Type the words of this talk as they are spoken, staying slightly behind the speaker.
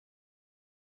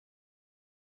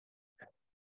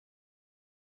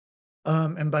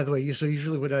And by the way, so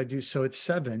usually what I do, so it's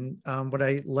 7. What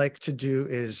I like to do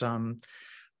is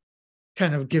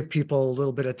kind of give people a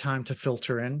little bit of time to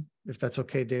filter in, if that's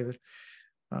okay, David.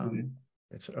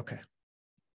 It's okay.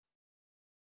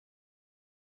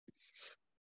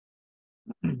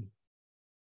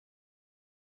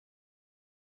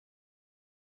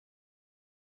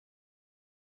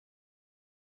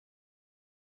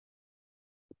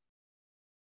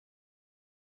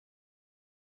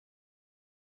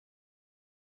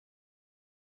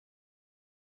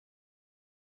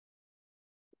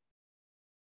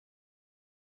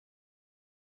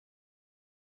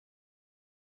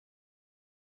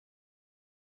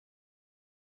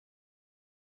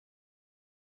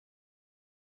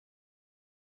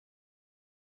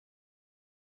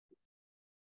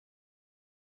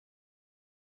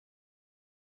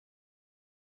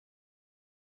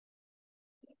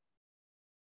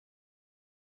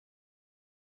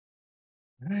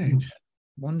 All right,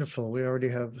 wonderful. We already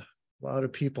have a lot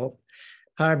of people.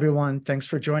 Hi, everyone. Thanks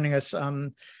for joining us.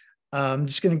 I'm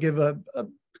just going to give a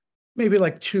maybe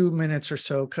like 2 minutes or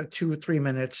so, 2 or 3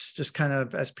 minutes, just kind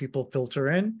of as people filter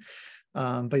in.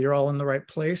 But you're all in the right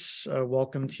place.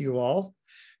 Welcome to you all,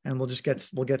 and we'll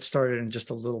get started in just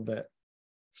a little bit.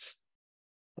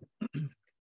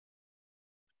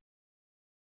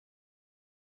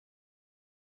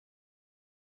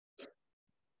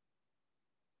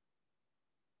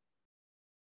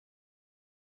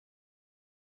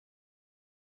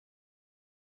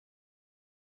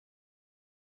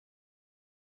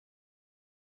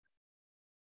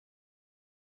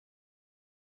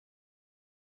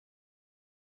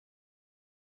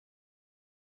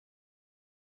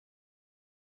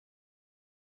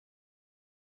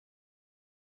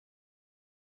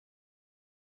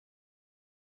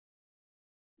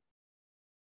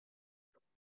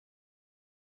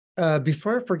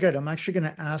 Before I forget, I'm actually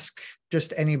going to ask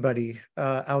just anybody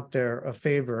out there a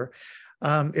favor.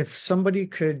 If somebody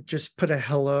could just put a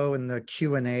hello in the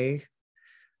Q&A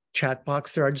chat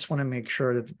box there, I just want to make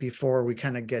sure that before we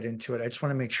kind of get into it, I just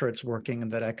want to make sure it's working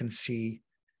and that I can see.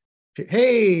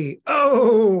 Hey,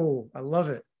 oh, I love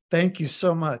it. Thank you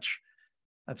so much.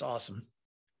 That's awesome.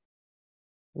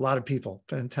 A lot of people.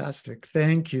 Fantastic.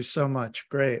 Thank you so much.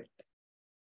 Great.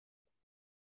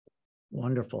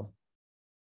 Wonderful.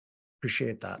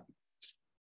 Appreciate that.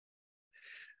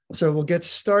 So we'll get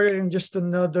started in just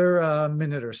another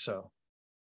minute or so.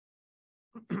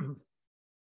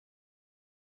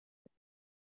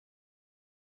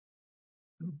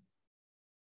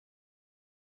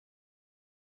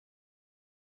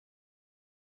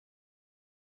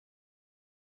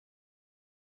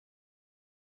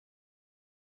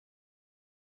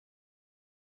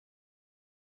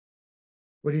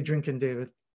 What are you drinking, David?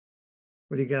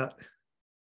 What do you got?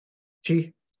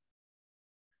 Tea?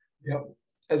 Yep.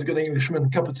 As a good Englishman,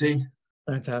 cup of tea.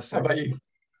 Fantastic. How about you?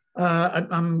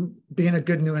 I'm being a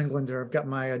good New Englander. I've got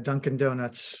my Dunkin'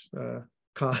 Donuts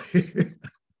coffee.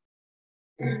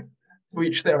 To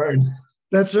each their own.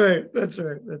 That's right. That's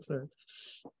right. That's right.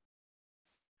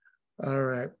 All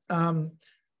right.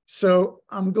 So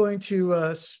I'm going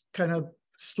to kind of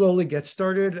slowly get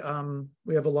started.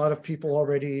 We have a lot of people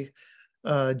already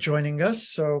joining us.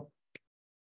 So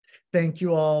thank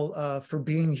you all for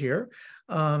being here.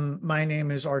 My name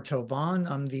is Arto Vaughn.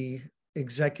 I'm the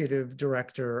Executive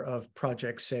Director of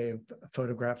Project Save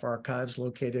Photograph Archives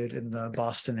located in the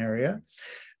Boston area.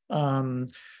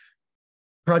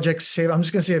 Project Save, I'm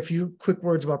just going to say a few quick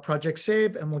words about Project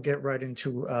Save, and we'll get right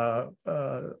into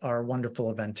our wonderful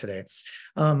event today.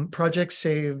 Project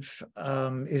Save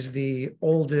is the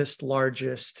oldest,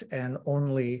 largest, and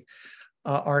only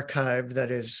archive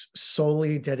that is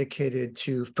solely dedicated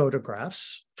to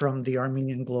photographs from the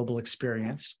Armenian global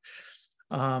experience.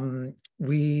 It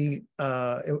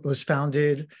was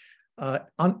founded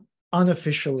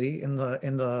unofficially in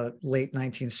the late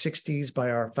 1960s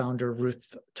by our founder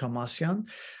Ruth Tomasyan.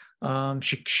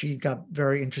 She got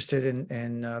very interested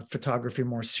in photography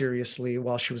more seriously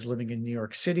while she was living in New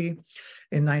York City.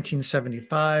 In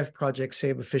 1975, Project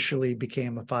Save officially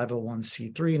became a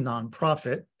 501c3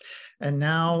 nonprofit. And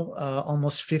now,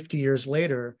 almost 50 years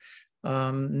later,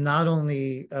 not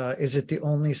only is it the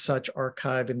only such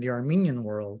archive in the Armenian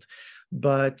world,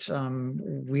 but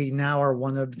we now are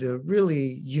one of the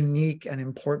really unique and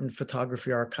important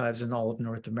photography archives in all of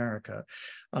North America.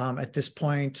 At this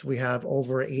point, we have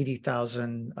over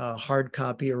 80,000 hard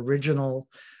copy original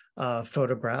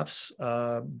photographs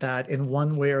that in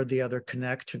one way or the other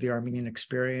connect to the Armenian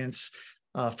experience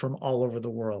from all over the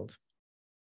world.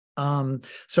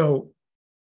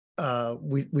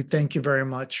 We thank you very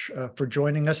much for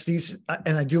joining us.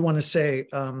 And I do want to say,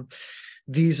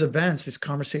 these events, these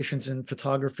conversations in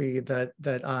photography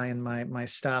that I and my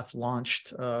staff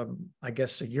launched, I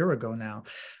guess a year ago now,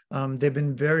 they've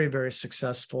been very, very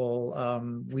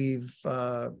successful. We've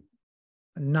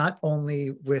not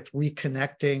only with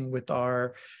reconnecting with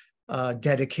our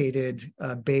dedicated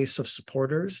base of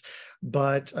supporters,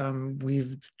 but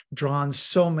we've drawn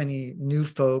so many new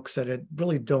folks that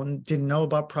really didn't know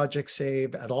about Project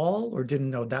Save at all, or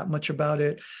didn't know that much about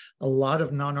it. A lot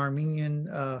of non-Armenian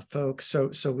folks.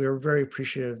 So we were very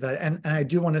appreciative of that. And I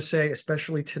do want to say,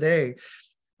 especially today,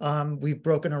 we've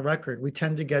broken a record. We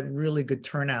tend to get really good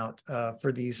turnout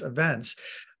for these events.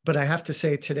 But I have to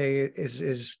say today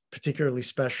is particularly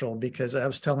special because I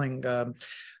was telling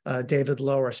David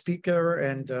Lowe, our speaker,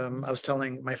 and I was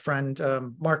telling my friend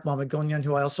Mark Mamigonian,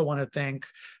 who I also want to thank,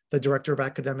 the Director of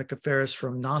Academic Affairs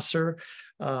from Nasser,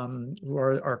 who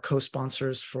are our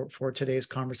co-sponsors for today's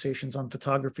conversations on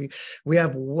photography. We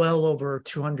have well over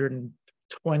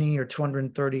 220 or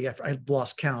 230, I've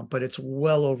lost count, but it's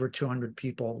well over 200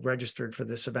 people registered for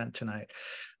this event tonight.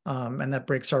 And that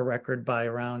breaks our record by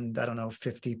around, I don't know,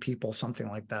 50 people, something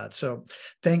like that. So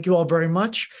thank you all very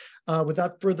much.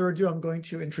 Without further ado, I'm going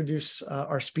to introduce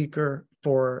our speaker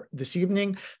for this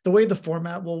evening. The way the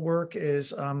format will work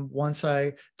is once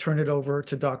I turn it over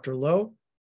to Dr. Lowe,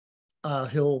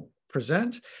 he'll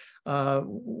present.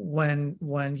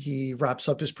 When he wraps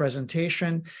up his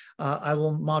presentation, I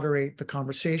will moderate the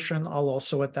conversation. I'll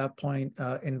also at that point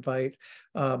invite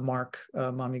Mark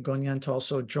Mamigonian to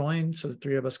also join, so the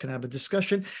three of us can have a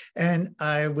discussion. And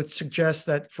I would suggest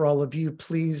that for all of you,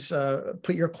 please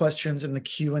put your questions in the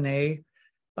Q&A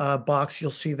box.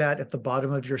 You'll see that at the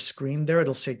bottom of your screen there.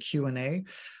 It'll say Q&A.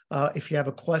 If you have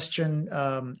a question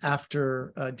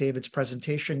after David's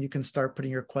presentation, you can start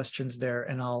putting your questions there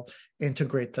and I'll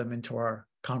integrate them into our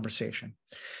conversation.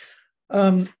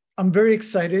 I'm very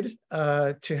excited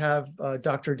to have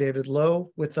Dr. David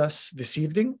Lowe with us this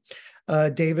evening.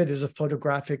 David is a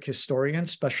photographic historian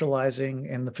specializing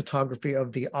in the photography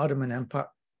of the Ottoman Empire,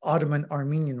 Ottoman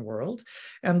Armenian world,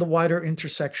 and the wider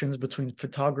intersections between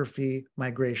photography,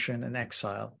 migration, and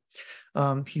exile.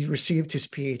 He received his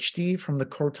PhD from the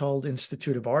Courtauld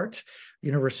Institute of Art,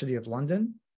 University of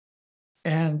London.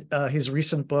 And his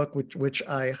recent book, which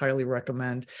I highly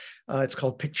recommend, it's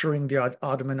called Picturing the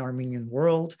Ottoman Armenian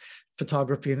World,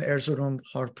 Photography in Erzurum,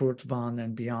 Harput, Van,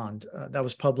 and Beyond. That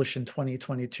was published in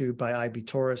 2022 by IB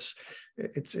Tauris.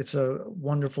 It's a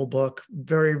wonderful book.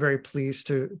 Very, very pleased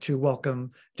to welcome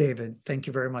David. Thank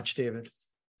you very much, David.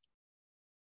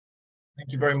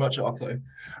 Thank you very much, Otto.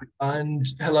 And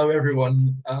hello,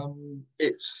 everyone.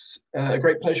 It's a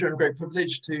great pleasure and a great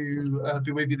privilege to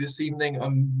be with you this evening.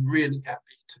 I'm really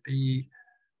happy to be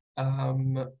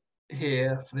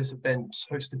here for this event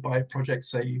hosted by Project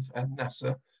Save and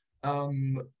NASA.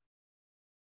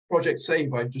 Project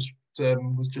Save, I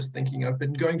was just thinking, I've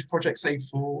been going to Project Save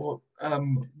for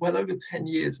well over 10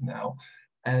 years now,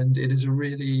 and it is a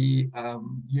really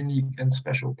unique and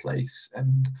special place,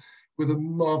 and with a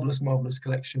marvelous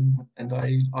collection. And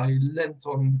I lent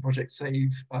on Project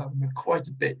Save quite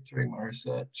a bit during my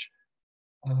research.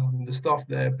 The staff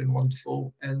there have been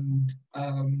wonderful, and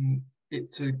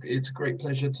it's a great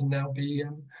pleasure to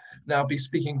now be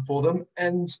speaking for them,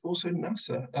 and also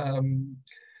NASA,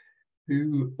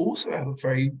 who also have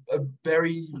a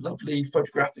very lovely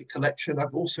photographic collection.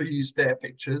 I've also used their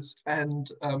pictures,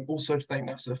 and also to thank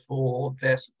NASA for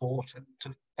their support, and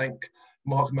to thank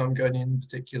Mark Mamigonian in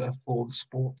particular for the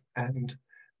support and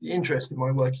the interest in my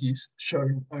work he's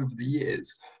shown over the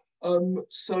years.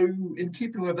 So in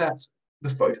keeping with that,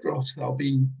 the photographs that I'll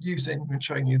be using and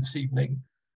showing you this evening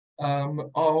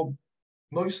are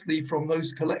mostly from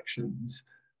those collections,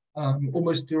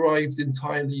 almost derived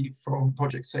entirely from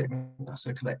Project Save and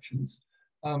NASA collections.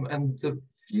 And the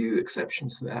few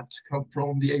exceptions to that come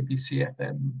from the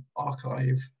ABCFM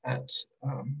archive at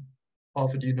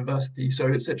Harvard University. So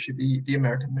it's actually the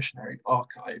American Missionary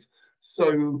Archive.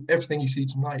 So everything you see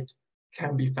tonight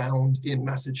can be found in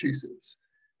Massachusetts.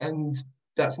 And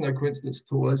that's no coincidence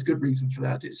at all. There's good reason for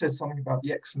that. It says something about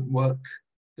the excellent work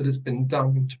that has been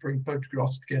done to bring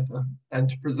photographs together and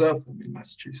to preserve them in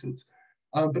Massachusetts.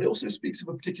 But it also speaks of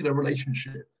a particular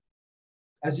relationship.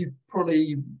 As you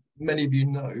probably, many of you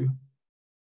know,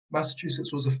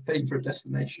 Massachusetts was a favorite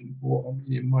destination for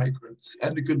Armenian migrants,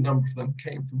 and a good number of them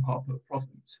came from Harput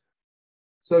province.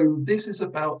 So this is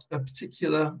about a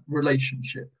particular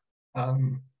relationship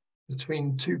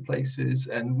between two places,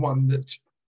 and one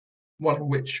in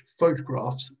which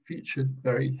photographs featured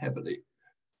very heavily.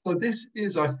 So this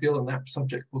is, I feel, an apt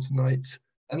subject for tonight,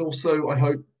 and also, I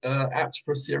hope, apt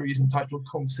for a series entitled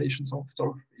Conversations on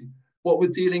Photography, What we're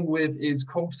dealing with is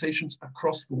conversations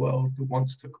across the world that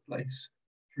once took place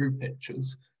through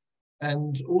pictures.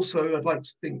 And also I'd like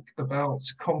to think about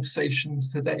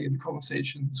conversations today, the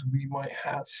conversations we might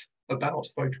have about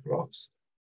photographs,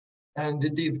 and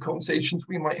indeed the conversations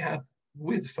we might have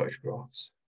with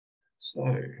photographs.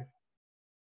 So,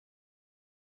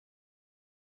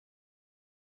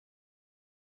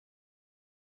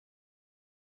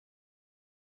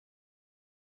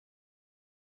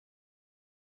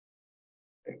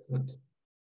 excellent.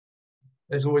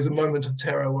 There's always a moment of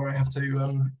terror where I have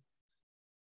to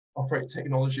operate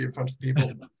technology in front of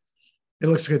people. It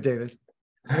looks good, David.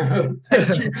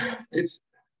 Thank you.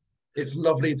 It's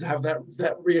lovely to have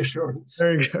that reassurance.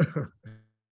 There you go.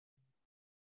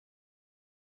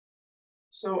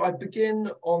 So I begin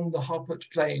on the Harput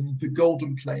Plain, the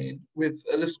Golden Plain, with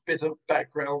a little bit of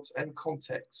background and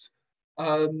context.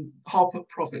 Harput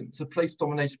province, a place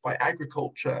dominated by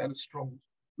agriculture and a strong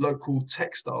local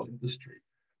textile industry.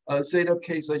 Zainab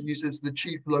Kaiser uses the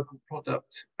cheap local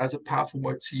product as a powerful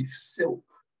motif, silk,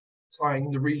 tying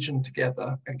the region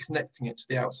together and connecting it to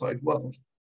the outside world.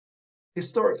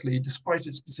 Historically, despite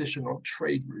its position on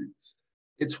trade routes,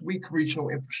 its weak regional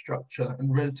infrastructure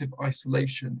and relative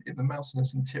isolation in the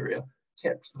mountainous interior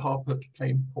kept the Harput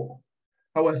Plain poor.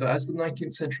 However, as the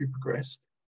 19th century progressed,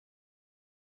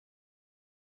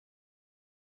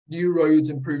 new roads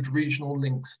improved regional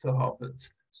links to Harput.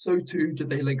 So too did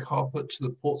they link Harput to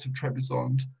the ports of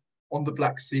Trebizond on the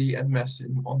Black Sea and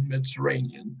Messine on the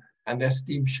Mediterranean, and their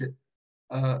steamship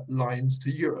lines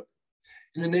to Europe.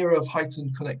 In an era of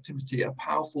heightened connectivity, a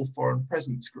powerful foreign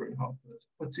presence grew in Harput,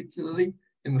 particularly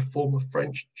in the form of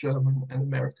French, German, and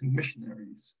American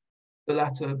missionaries, the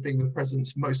latter being the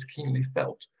presence most keenly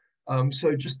felt.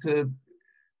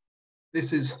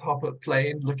 This is Harput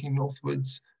Plain looking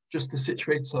northwards, just to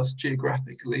situate us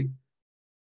geographically.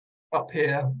 Up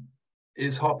here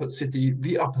is Harput City,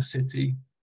 the upper city,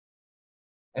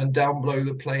 and down below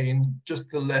the plain, just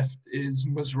to the left, is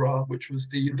Muzra, which was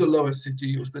the lower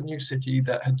city. It was the new city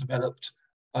that had developed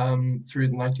through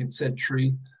the 19th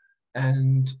century.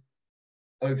 And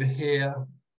over here,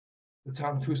 the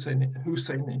town of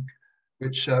Huseinik,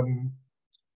 which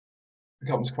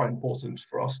becomes quite important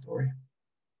for our story.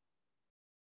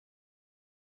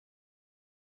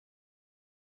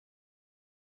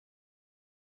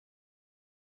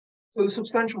 So the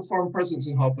substantial foreign presence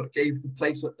in Harput gave the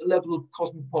place a level of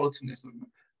cosmopolitanism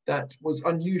that was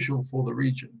unusual for the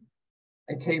region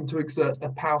and came to exert a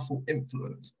powerful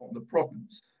influence on the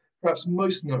province. Perhaps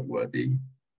most noteworthy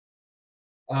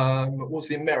was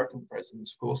the American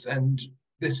presence, of course, and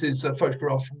this is a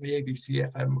photograph from the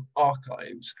ABC-FM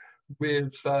archives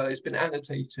with, it's been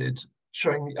annotated,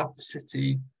 showing the upper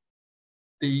city.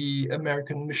 The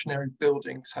American missionary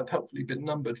buildings have helpfully been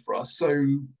numbered for us.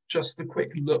 So just a quick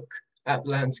look at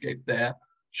the landscape there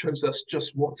shows us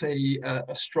just what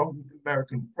a strong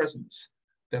American presence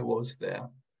there was there.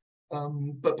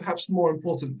 But perhaps more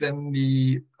important than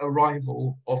the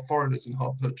arrival of foreigners in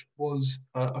Harput was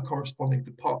a corresponding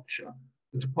departure,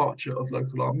 the departure of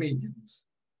local Armenians.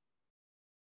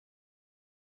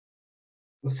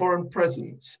 The foreign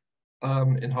presence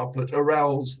in Harput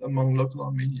aroused among local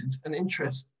Armenians an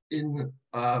interest in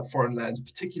foreign lands,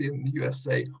 particularly in the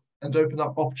USA, and opened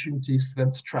up opportunities for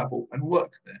them to travel and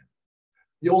work there.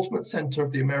 The ultimate center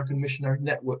of the American missionary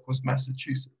network was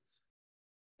Massachusetts.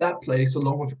 That place,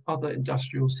 along with other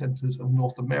industrial centers of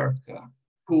North America,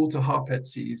 called to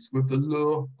Harpetsies with the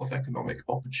lure of economic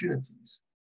opportunities.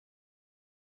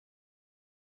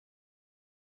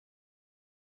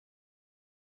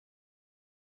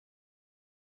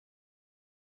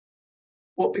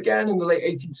 What began in the late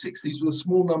 1860s with a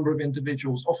small number of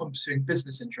individuals, often pursuing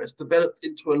business interests, developed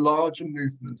into a larger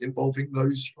movement involving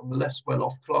those from the less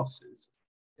well-off classes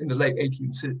in the late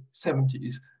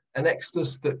 1870s, an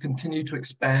exodus that continued to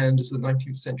expand as the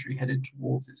 19th century headed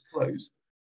towards its close.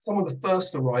 Some of the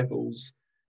first arrivals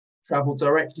traveled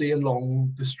directly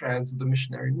along the strands of the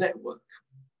missionary network.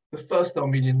 The first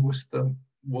Armenian Worcester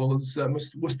was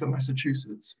Worcester,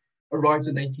 Massachusetts, arrived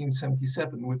in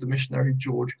 1877 with the missionary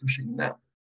George Cushing Knapp.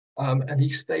 And he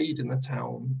stayed in the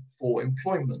town for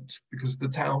employment because the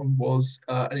town was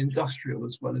an industrial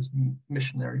as well as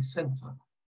missionary center.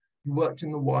 He worked in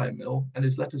the wire mill, and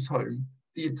his letters home,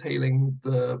 detailing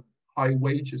the high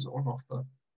wages on offer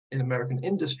in American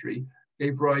industry,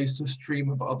 gave rise to a stream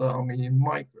of other Armenian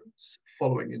migrants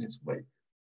following in his wake.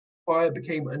 Fire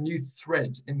became a new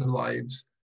thread in the lives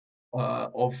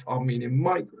of Armenian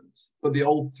migrants, but the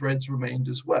old threads remained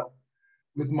as well,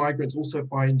 with migrants also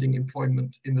finding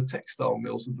employment in the textile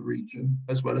mills of the region,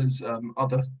 as well as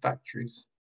other factories.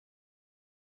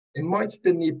 It might have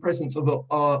been the presence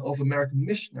of American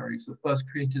missionaries that first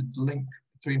created the link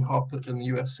between Harput and the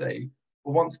USA,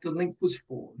 but once the link was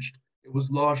forged, it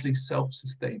was largely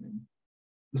self-sustaining.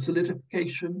 The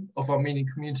solidification of Armenian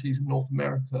communities in North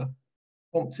America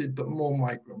prompted but more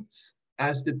migrants,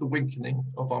 as did the weakening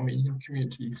of Armenian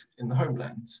communities in the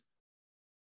homelands.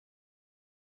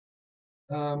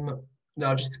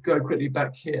 Now, just to go quickly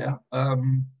back here,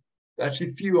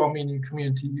 actually few Armenian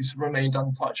communities remained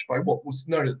untouched by what was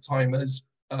known at the time as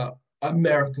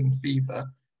American fever,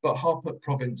 but Harput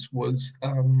province was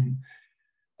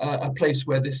a place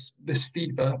where this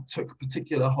fever took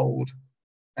particular hold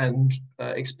and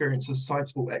experienced a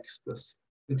sizable exodus.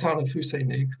 The town of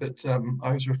Huseinik that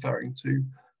I was referring to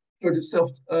showed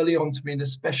itself early on to be an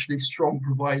especially strong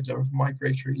provider of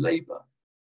migratory labor.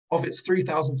 Of its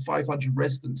 3,500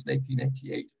 residents in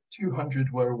 1888,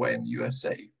 200 were away in the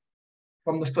USA.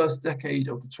 From the first decade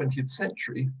of the 20th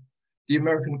century, the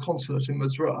American consulate in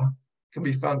Masra can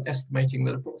be found estimating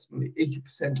that approximately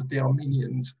 80% of the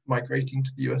Armenians migrating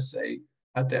to the USA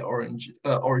had their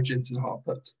origins in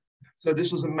Harput. So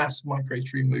this was a mass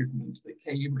migratory movement that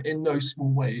came in no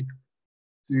small way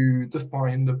to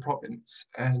define the province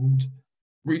and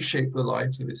reshape the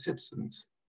lives of its citizens.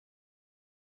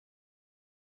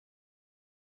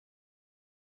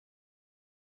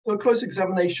 So a close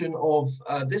examination of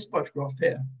this photograph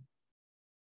here,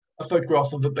 a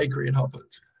photograph of a bakery in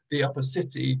Harput, the upper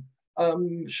city,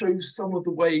 shows some of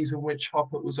the ways in which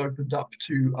Harput was opened up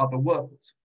to other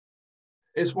worlds.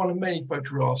 It's one of many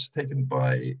photographs taken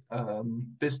by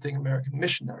visiting American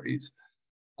missionaries,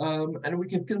 and we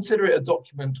can consider it a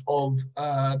document of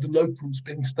the locals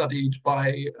being studied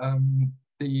by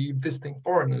the visiting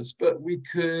foreigners, but we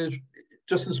could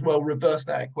just as well reverse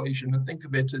that equation and think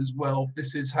of it as, well,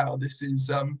 this is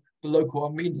the local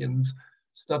Armenians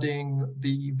studying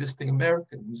the visiting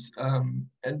Americans.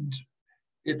 And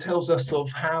it tells us of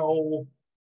how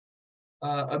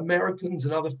Americans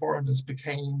and other foreigners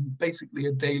became basically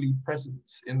a daily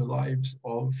presence in the lives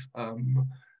of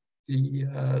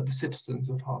the citizens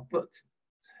of Harput.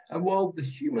 And while the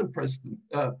human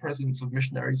presence of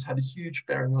missionaries had a huge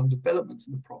bearing on development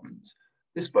in the province,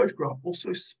 this photograph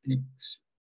also speaks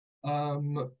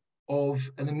of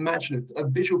a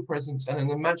visual presence and an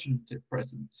imaginative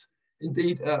presence.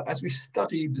 Indeed, as we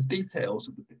study the details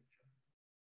of the picture,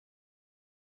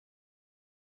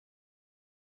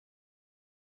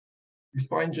 we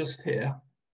find just here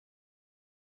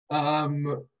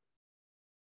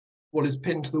what is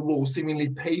pinned to the wall, seemingly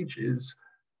pages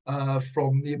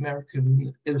from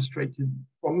American illustrated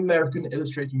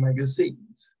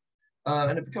magazines.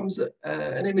 And it becomes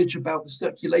an image about the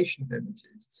circulation of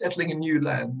images. Settling in new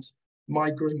lands,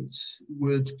 migrants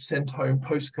would send home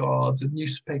postcards and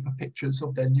newspaper pictures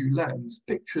of their new lands,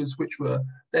 pictures which were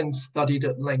then studied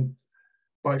at length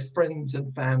by friends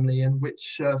and family, and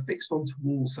which fixed onto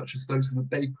walls such as those of the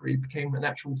bakery became an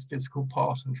actual physical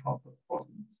part of Harput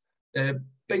province. They're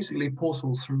basically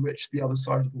portals through which the other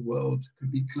side of the world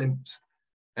could be glimpsed,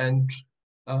 and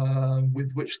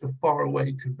with which the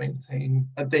faraway could maintain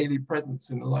a daily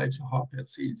presence in the lives of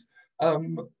Harputese.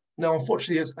 Now,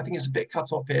 unfortunately, I think it's a bit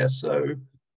cut off here, so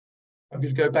I'm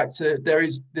going to go back to,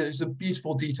 there's a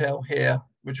beautiful detail here,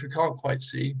 which we can't quite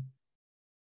see.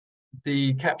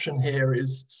 The caption here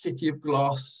is "City of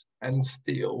Glass and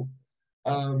Steel,"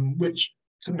 which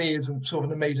to me is sort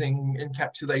of an amazing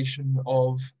encapsulation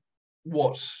of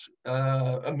what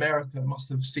America must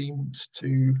have seemed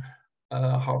to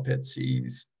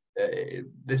Harputese,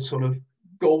 this sort of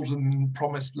golden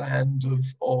promised land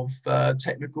of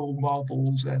technical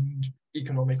marvels and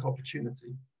economic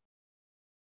opportunity.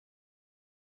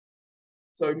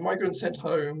 So migrants sent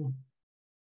home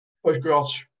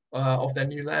photographs of their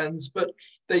new lands, but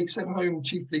they sent home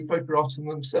chiefly photographs of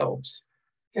themselves,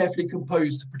 carefully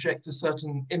composed to project a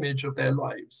certain image of their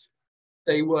lives.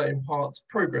 They were in part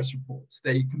progress reports.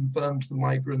 They confirmed the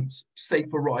migrants'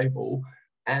 safe arrival,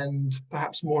 and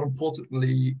perhaps more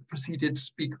importantly, proceeded to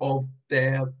speak of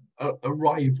their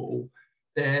arrival,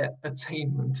 their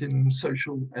attainment in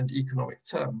social and economic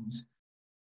terms.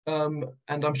 And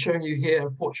I'm showing you here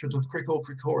a portrait of Krikor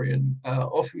Krikorian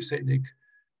of Huseinik,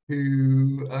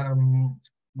 who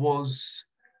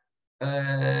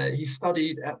he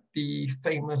studied at the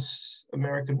famous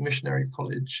American Missionary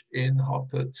College in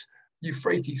Harput,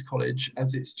 Euphrates College,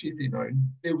 as it's chiefly known.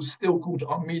 It was still called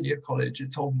Armenia College,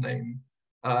 its old name,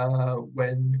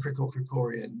 when Krikor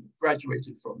Krikorian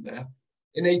graduated from there.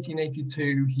 In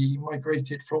 1882, he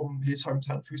migrated from his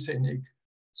hometown of Huseinik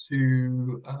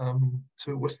to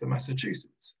Worcester,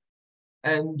 Massachusetts.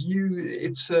 And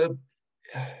it's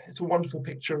it's a wonderful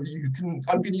picture. I'm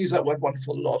going to use that word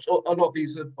wonderful a lot. A lot of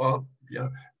these are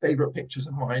favorite pictures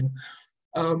of mine.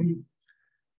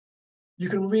 You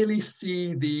can really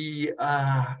see the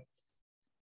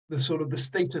sort of the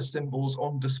status symbols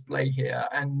on display here,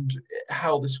 and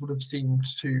how this would have seemed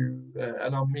to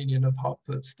an Armenian of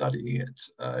Harput studying it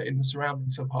in the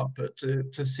surroundings of Harput,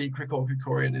 to see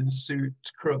Krikor-Krikorian in suit,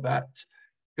 cravat,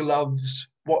 gloves,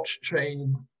 watch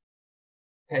chain,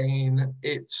 cane.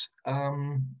 It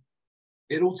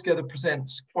altogether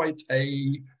presents quite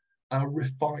a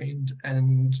refined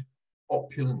and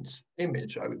opulent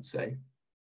image, I would say.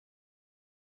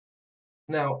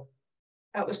 Now,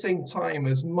 at the same time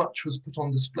as much was put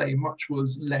on display, much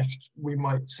was left, we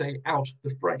might say, out of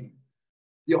the frame.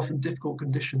 The often difficult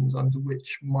conditions under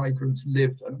which migrants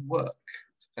lived and worked.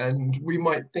 And we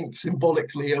might think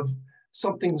symbolically of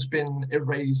something's been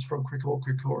erased from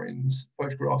Krikor-Krikorian's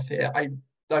photograph here. I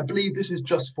believe this is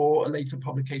just for later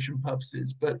publication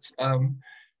purposes, but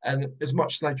and as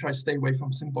much as I try to stay away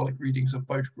from symbolic readings of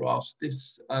photographs,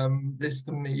 this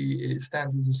to me, it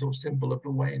stands as a sort of symbol of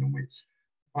the way in which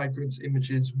migrants'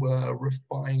 images were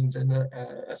refined, and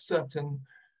a certain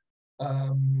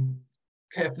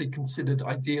carefully considered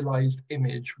idealized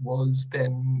image was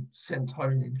then sent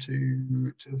home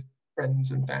to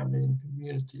friends and family and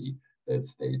community that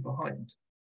stayed behind.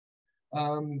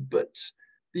 But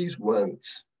these weren't,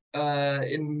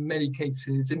 in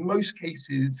most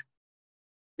cases,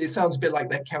 it sounds a bit like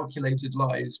they're calculated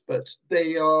lies, but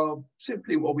they are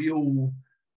simply what we all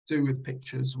do with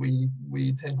pictures. We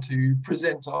tend to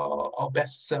present our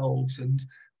best selves, and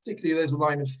particularly there's a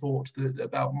line of thought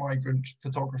about migrant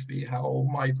photography, how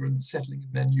migrants settling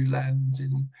in their new lands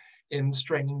in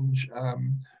strange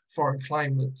foreign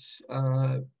climates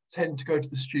tend to go to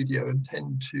the studio and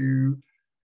tend to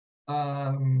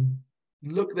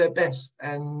look their best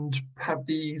and have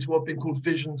these what have been called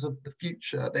visions of the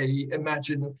future. They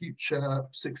imagine a future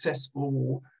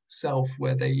successful self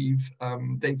where they've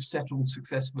settled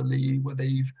successfully, where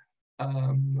they've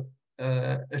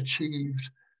achieved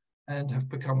and have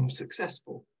become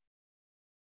successful.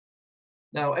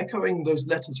 Now, echoing those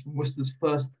letters from Worcester's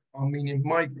first Armenian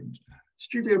migrant,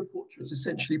 studio portraits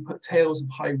essentially put tales of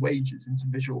high wages into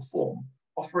visual form,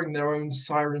 offering their own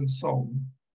siren song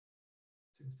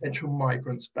to potential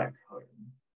migrants back home.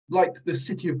 Like the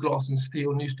City of Glass and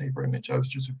Steel newspaper image I was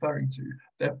just referring to,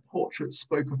 their portraits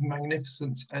spoke of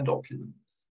magnificence and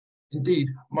opulence. Indeed,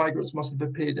 migrants must have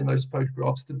appeared in those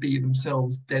photographs to be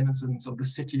themselves denizens of the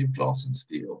City of Glass and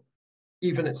Steel,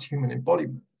 even its human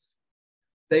embodiments.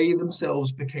 They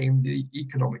themselves became the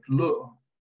economic lure,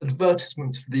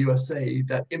 advertisements for the USA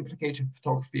that implicated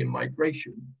photography and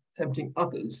migration, tempting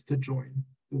others to join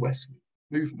the westward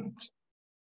movement.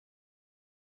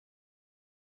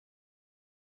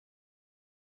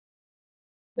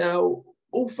 Now,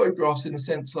 all photographs in a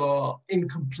sense are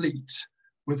incomplete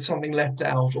with something left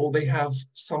out, or they have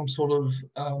some sort of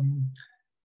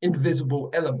invisible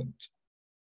element.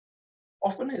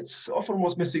 Often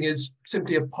what's missing is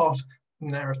simply a part of the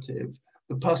narrative,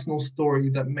 the personal story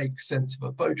that makes sense of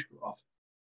a photograph.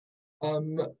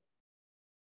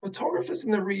 Photographers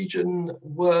in the region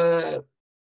were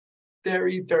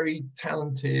very, very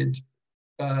talented,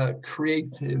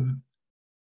 creative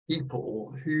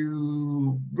people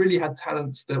who really had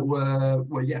talents that were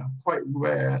quite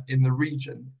rare in the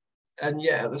region. And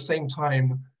yet at the same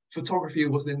time, photography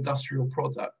was an industrial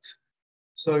product.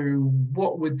 So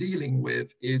what we're dealing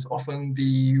with is often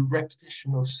the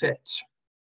repetition of set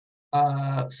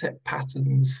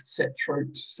patterns, set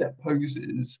tropes, set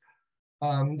poses.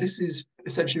 This is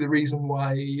essentially the reason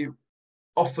why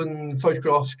often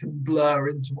photographs can blur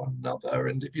into one another.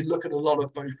 And if you look at a lot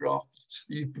of photographs,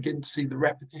 you begin to see the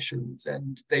repetitions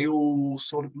and they all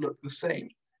sort of look the same.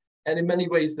 And in many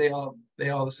ways, they are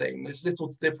the same. There's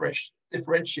little to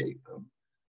differentiate them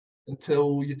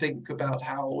until you think about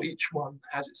how each one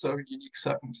has its own unique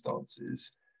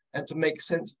circumstances. And to make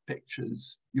sense of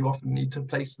pictures, you often need to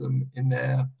place them in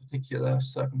their particular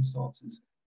circumstances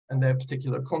and their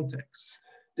particular contexts.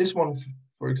 This one,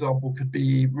 for example, could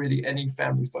be really any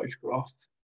family photograph.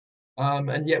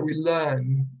 And yet we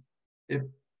learn, if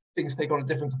things take on a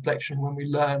different complexion, when we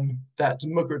learn that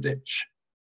Mugradic,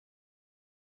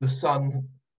 the son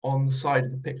on the side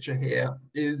of the picture here,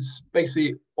 is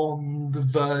basically on the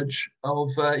verge of,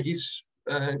 he's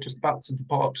just about to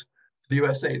depart for the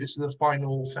USA. This is the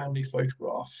final family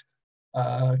photograph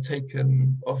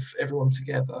taken of everyone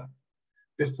together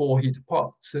before he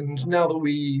departs. And now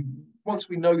that once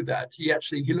we know that, he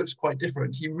looks quite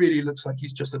different. He really looks like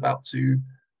he's just about to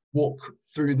walk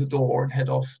through the door and head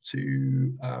off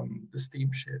to the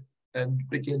steamship and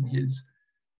begin his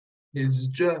his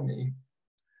journey.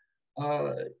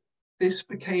 This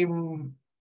became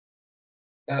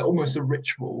almost a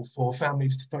ritual for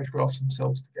families to photograph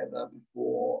themselves together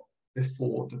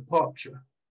before departure.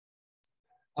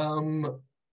 And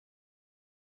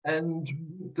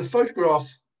the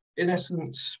photograph, in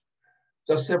essence,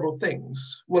 does several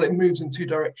things. Well, it moves in two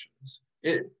directions.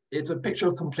 It's a picture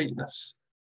of completeness,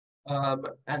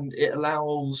 and it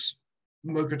allows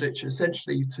Mogadic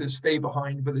essentially to stay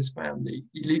behind with his family.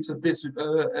 He leaves a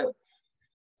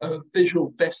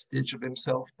visual vestige of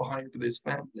himself behind with his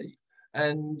family.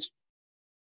 And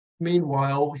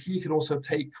meanwhile, he can also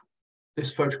take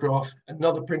this photograph,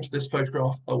 another print of this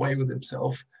photograph, away with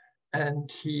himself.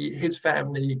 And his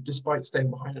family, despite staying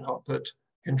behind in Harput,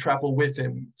 can travel with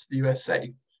him to the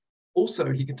USA.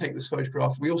 Also, he can take this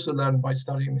photograph. We also learn by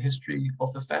studying the history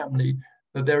of the family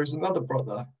that there is another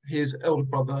brother, his elder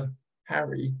brother,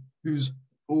 Harry, who's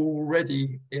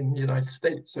already in the United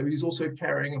States. So he's also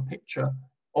carrying a picture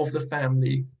of the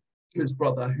family to his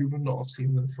brother, who would not have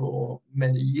seen them for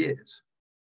many years.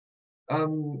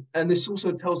 And this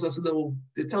also tells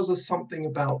us something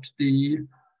about the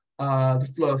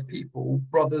flow of people.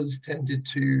 Brothers tended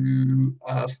to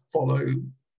follow,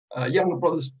 younger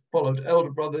brothers followed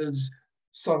elder brothers,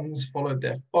 sons followed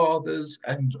their fathers,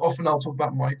 and often I'll talk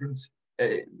about migrants.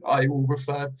 I will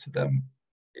refer to them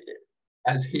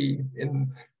as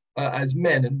as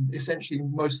men, and essentially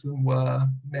most of them were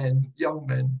men, young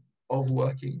men of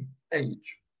working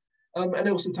age. And it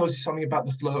also tells you something about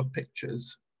the flow of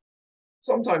pictures.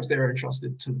 Sometimes they were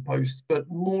entrusted to the post, but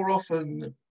more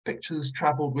often pictures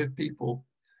traveled with people.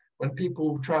 When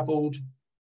people traveled,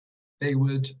 they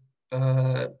would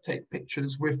take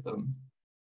pictures with them.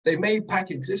 They may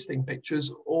pack existing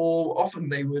pictures, or often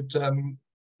they would,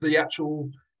 the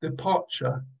actual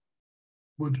departure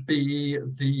would be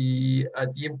the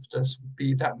impetus would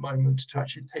be that moment to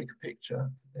actually take a picture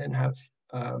and have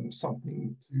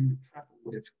something to travel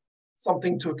with,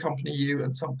 something to accompany you,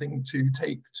 and something to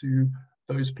take to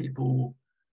those people,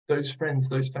 those friends,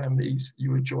 those families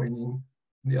you were joining on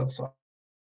the other side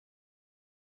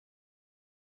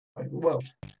of the world.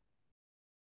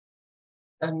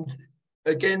 And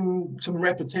again, some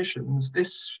repetitions.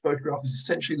 This photograph is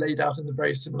essentially laid out in a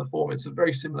very similar form. It's a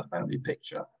very similar family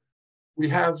picture. We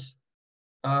have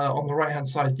on the right-hand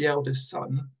side the eldest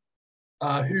son,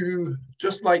 who,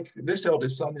 just like this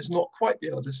eldest son, is not quite the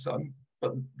eldest son,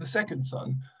 but the second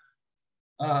son.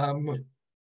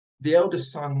 The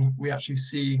eldest son we actually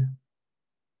see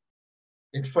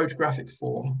in photographic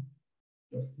form.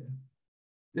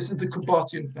 This is the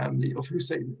Kubatian family of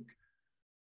Husaynik.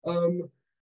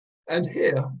 And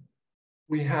here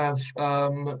we have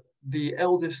the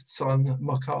eldest son,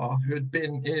 Makar, who had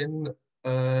been in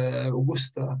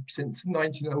Worcester since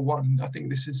 1901. I think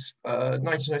this is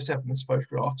 1907, this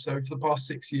photograph. So for the past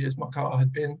 6 years, Makar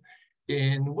had been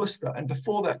in Worcester. And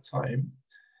before that time,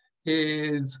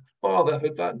 his father,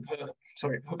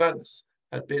 Hovannes,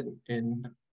 had been in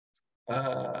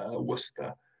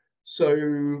Worcester.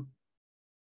 So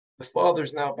the father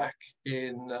is now back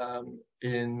in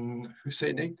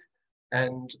Husaynik,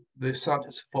 and the son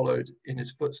has followed in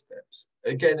his footsteps.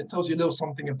 Again, it tells you a little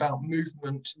something about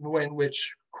movement, and way in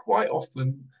which quite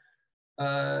often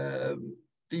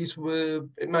these were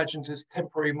imagined as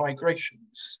temporary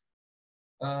migrations.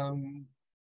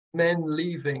 Men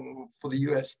leaving for the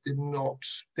US did not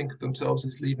think of themselves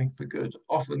as leaving for good.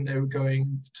 Often they were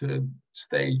going to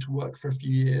stay to work for a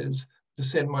few years, to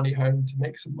send money home, to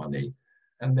make some money,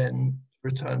 and then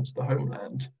return to the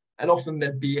homeland. And often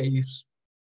there'd be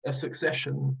a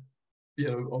succession,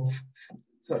 of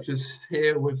such as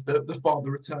here with the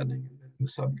father returning and the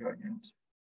son going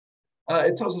out.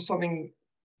 It tells us something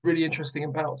really interesting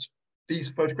about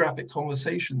these photographic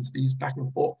conversations, these back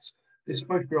and forths. This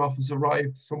photograph has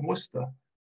arrived from Worcester.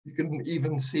 You can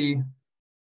even see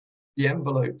the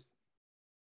envelope,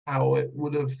 how it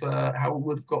would have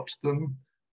got to them,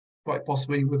 quite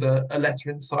possibly with a letter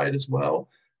inside as well.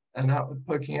 And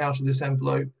poking out of this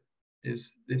envelope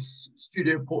is this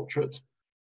studio portrait.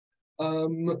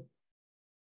 So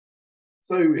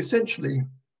essentially,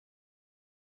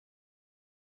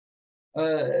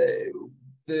 the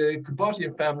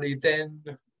Kubatian family then,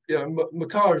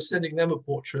 Makar is sending them a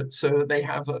portrait, so they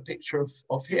have a picture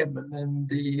of him, and then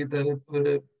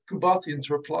the Kubatians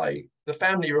reply, the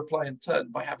family reply in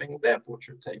turn by having their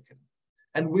portrait taken.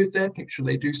 And with their picture,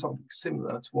 they do something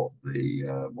similar to what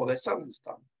their son has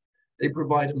done. They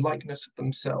provide a likeness of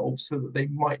themselves so that they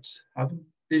might have a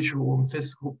visual and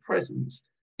physical presence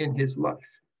in his life.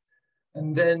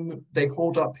 And then they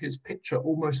hold up his picture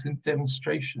almost in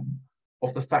demonstration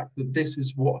of the fact that this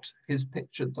is what his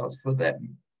picture does for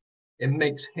them. it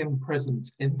makes him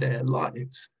present in their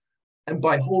lives. And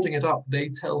by holding it up, they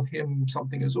tell him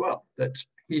something as well, that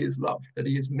he is loved, that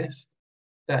he is missed,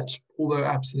 that although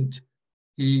absent,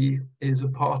 he is a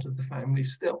part of the family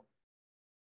still.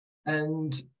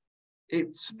 And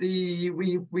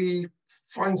we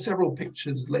find several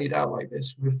pictures laid out like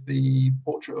this with the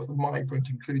portrait of the migrant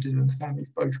included in the family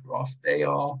photograph. They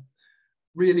are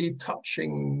really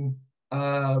touching,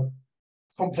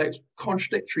 complex,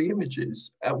 contradictory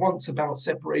images, at once about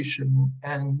separation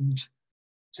and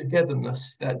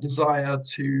togetherness, that desire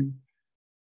to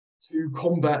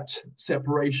combat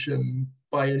separation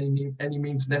by any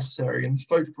means necessary. And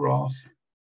photograph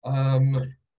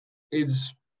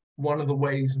is one of the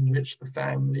ways in which the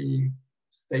family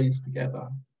stays together.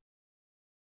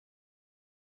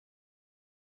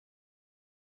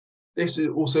 This is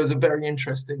also a very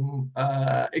interesting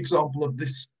example of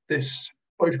this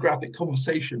photographic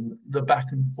conversation, the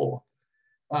back and forth.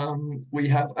 We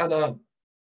have Anna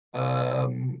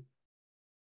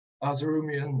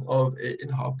Armenian in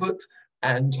Harput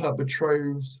and her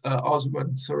betrothed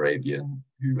Armenian Sarabian,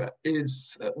 who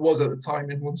was at the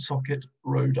time in Woonsocket,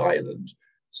 Rhode Island.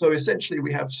 So essentially,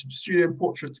 we have some studio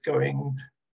portraits going,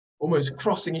 almost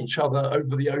crossing each other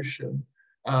over the ocean.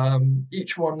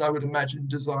 Each one, I would imagine,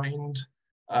 designed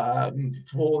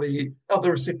for the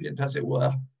other recipient, as it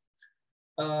were.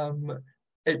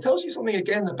 It tells you something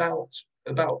again about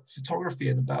photography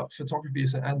and about photography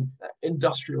as an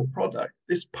industrial product.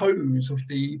 This pose of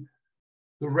the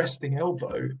resting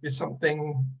elbow is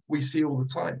something we see all the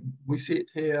time. We see it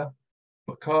here,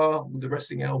 Makar with the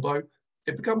resting elbow.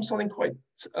 It becomes something quite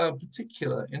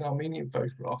particular in Armenian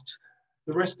photographs.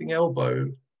 The resting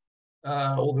elbow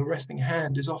or the resting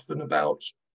hand is often about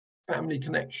family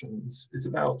connections. It's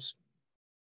about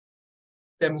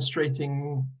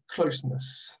demonstrating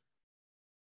closeness.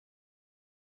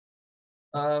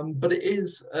 But it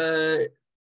is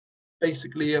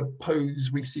basically a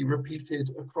pose we see repeated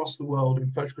across the world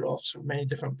in photographs from many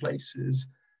different places.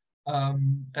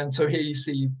 And so here you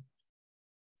see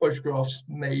photographs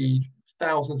made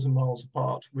thousands of miles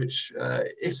apart, which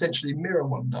essentially mirror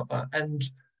one another. And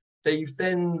they've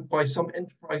then, by some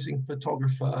enterprising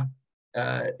photographer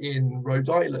in Rhode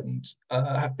Island,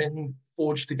 have been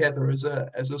forged together as a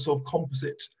sort of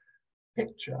composite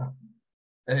picture,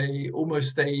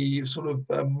 almost a sort of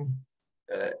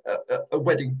a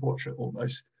wedding portrait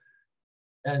almost.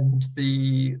 And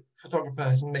the photographer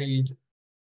has made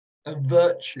a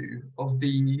virtue of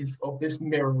this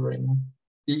mirroring,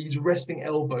 these resting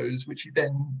elbows, which he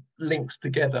then links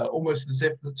together, almost as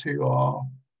if the two are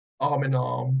arm in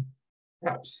arm,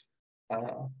 perhaps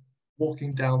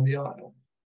walking down the aisle.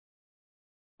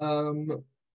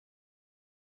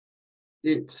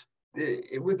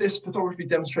 With this, photography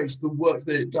demonstrates the work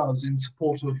that it does in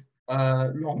support of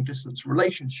long-distance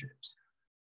relationships.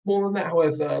 More than that,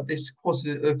 however, this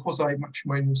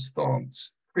quasi-matrimonial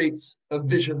stance creates a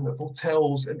vision that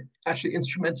foretells and actually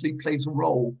instrumentally plays a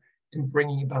role in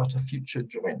bringing about a future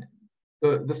joining.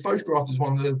 The photograph is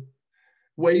one of the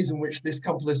ways in which this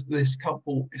couple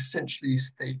essentially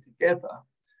stay together.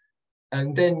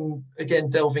 And then, again,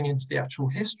 delving into the actual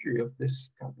history of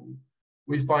this couple,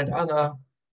 we find Anna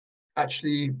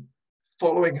actually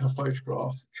following her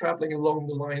photograph, traveling along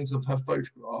the lines of her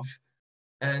photograph,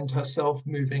 and herself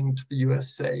moving to the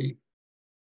USA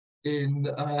in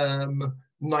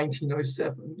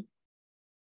 1907,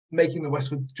 making the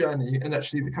westward journey, and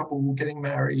actually the couple were getting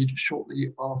married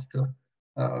shortly after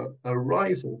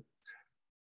arrival.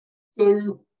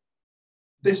 So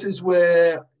this is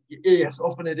where, yes,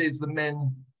 often it is the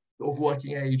men of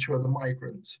working age who are the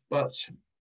migrants, but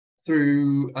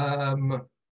through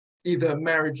either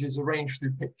marriages arranged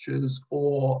through pictures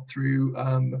or through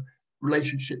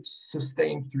relationships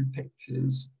sustained through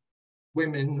pictures,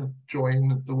 women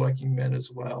join the working men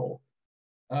as well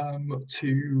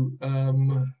to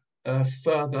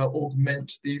further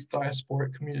augment these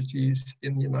diasporic communities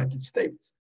in the United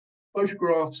States.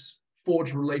 Photographs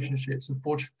forge relationships and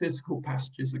forge physical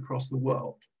passages across the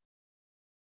world.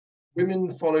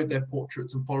 Women followed their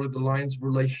portraits and followed the lines of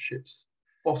relationships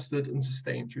fostered and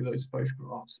sustained through those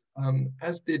photographs,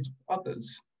 as did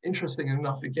others. Interesting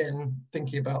enough, again,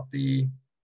 thinking about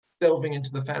delving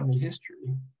into the family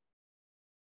history.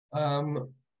 I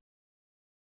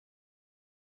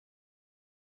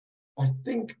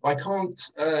think I can't,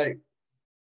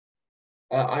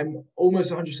 I'm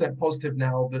almost 100% positive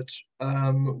now that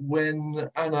when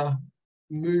Anna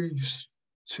moves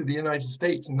to the United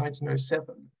States in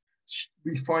 1907,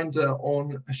 we find her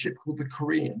on a ship called the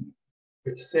Korean,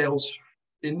 which sails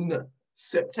in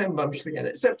September, I'm just thinking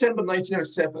it, September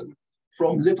 1907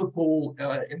 from Liverpool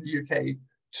in the UK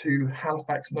to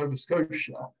Halifax, Nova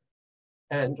Scotia.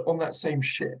 And on that same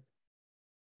ship,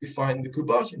 we find the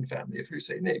Kubatian family of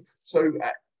Hussein Ig. So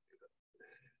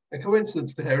a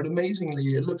coincidence there, and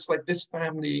amazingly, it looks like this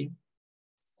family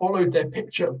followed their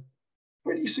picture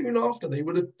pretty soon after. They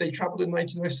traveled in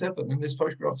 1907, and this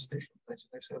photograph is taken in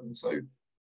 1907. So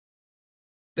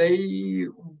they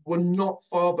were not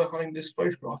far behind this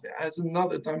photograph. It adds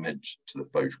another dimension to the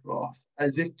photograph,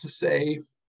 as if to say,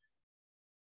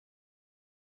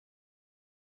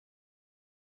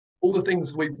 all the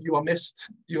things you are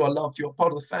missed, you are loved, you are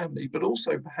part of the family, but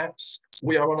also perhaps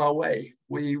we are on our way.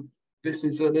 This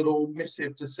is a little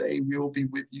missive to say we will be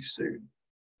with you soon.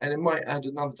 And it might add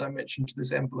another dimension to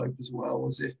this envelope as well,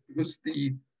 as if because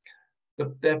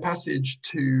their passage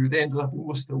they ended up in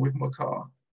Worcester with Makar,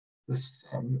 the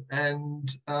son,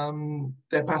 and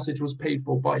their passage was paid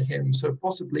for by him. So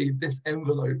possibly this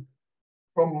envelope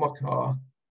from Makar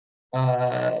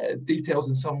details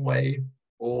in some way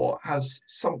or has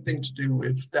something to do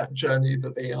with that journey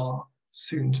that they are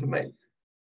soon to make.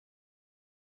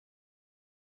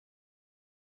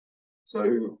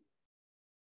 So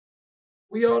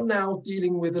we are now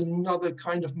dealing with another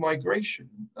kind of migration.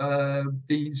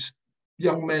 These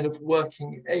young men of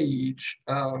working age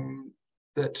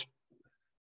that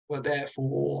were there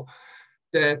for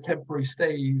their temporary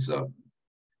stays are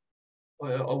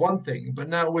one thing, but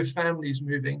now with families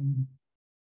moving,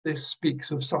 this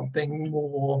speaks of something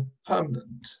more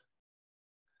permanent.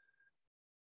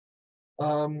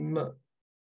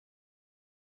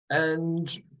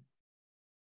 And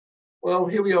well,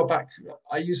 here we are back.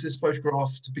 I use this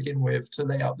photograph to begin with to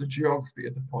lay out the geography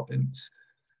of the province.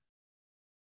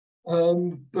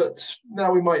 But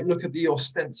now we might look at the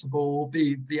ostensible,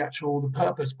 the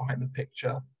purpose behind the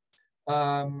picture.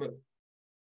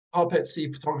 Harput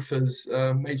photographers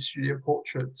made studio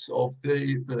portraits of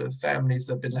the families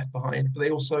that have been left behind, but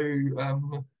they also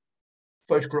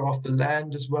photographed the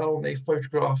land as well, and they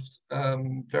photographed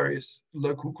various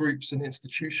local groups and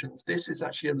institutions. This is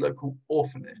actually a local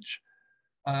orphanage.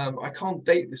 I can't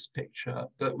date this picture,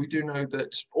 but we do know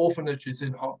that orphanages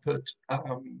in Harput,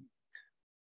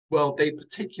 well, they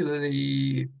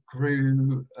particularly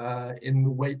grew in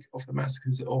the wake of the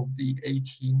massacres of the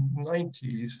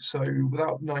 1890s. So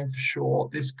without knowing for sure,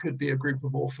 this could be a group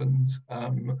of orphans, a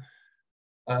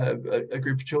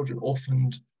group of children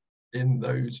orphaned in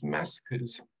those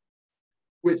massacres,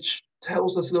 which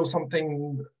tells us a little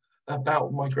something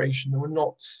about migration. That we're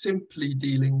not simply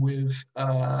dealing with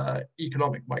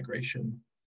economic migration,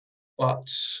 but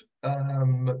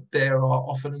there are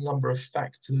often a number of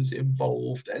factors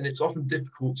involved, and it's often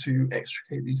difficult to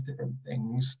extricate these different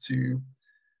things. The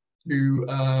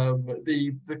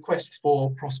quest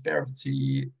for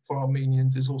prosperity for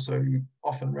Armenians is also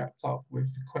often wrapped up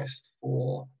with the quest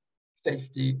for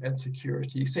safety and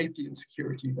security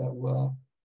that were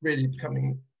really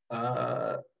becoming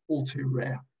all too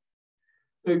rare.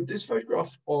 So this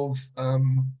photograph of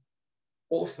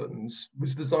orphans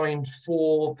was designed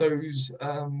for those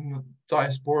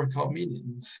diasporic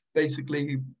Armenians.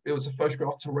 Basically, it was a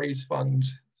photograph to raise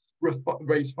funds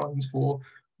for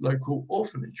local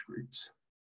orphanage groups.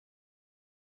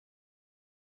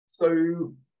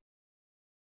 So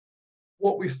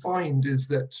what we find is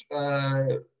that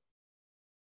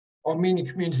Armenian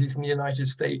communities in the United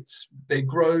States, they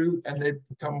grow and they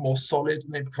become more solid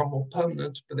and they become more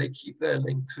permanent, but they keep their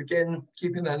links. Again,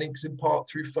 keeping their links in part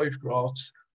through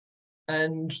photographs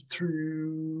and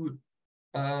through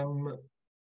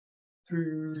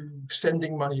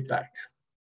sending money back.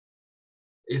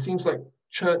 It seems like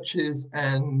churches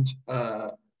and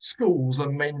schools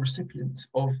are main recipients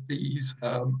of these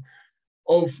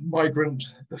of migrant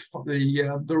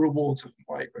the rewards of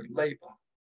migrant labor.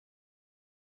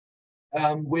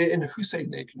 We're in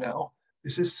Hussein Ig now.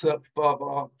 This is Sirp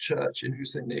Baba Church in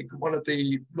Hussein Ig, one of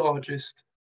the largest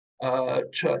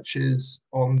churches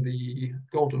on the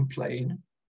Golden Plain.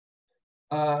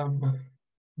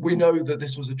 We know that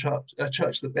this was a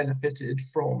church that benefited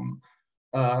from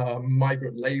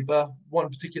migrant labor. One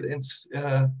particular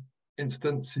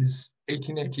instance is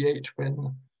 1888,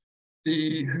 when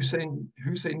the Hussein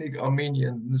Ig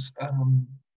Armenians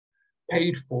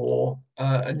paid for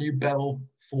a new bell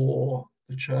for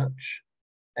the church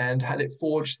and had it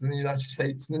forged in the United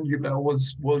States, and the new bell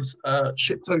was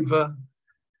shipped over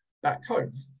back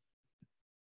home.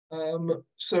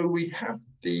 So we have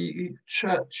the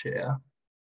church here.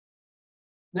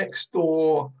 Next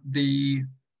door, the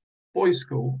boys'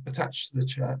 school attached to the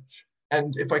church.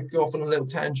 And if I go off on a little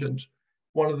tangent,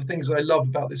 one of the things I love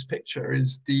about this picture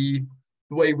is the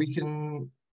way we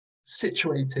can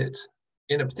situate it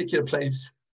in a particular place,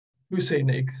 Hussein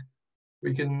Ig,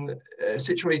 We can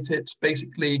situate it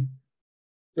basically.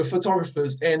 The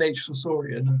photographers, A&H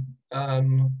Sosorian,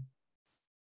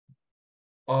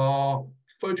 are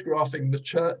photographing the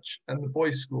church and the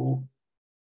boys' school,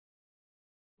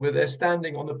 where they're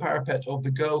standing on the parapet of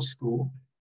the girls' school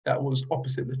that was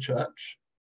opposite the church.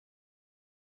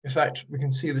 In fact, we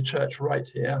can see the church right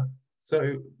here.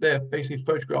 So they're basically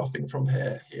photographing from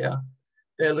here.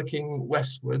 They're looking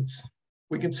westwards.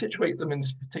 We can situate them in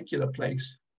this particular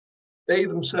place. They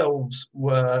themselves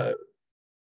were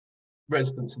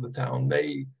residents of the town.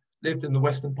 They lived in the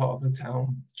western part of the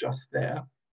town, just there.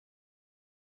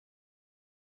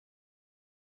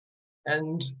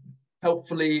 And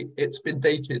helpfully, it's been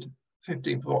dated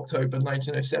 15th of October,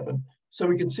 1907. So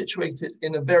we can situate it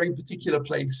in a very particular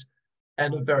place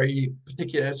and a very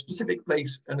particular specific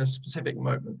place and a specific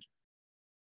moment.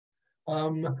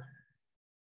 And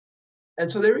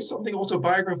so there is something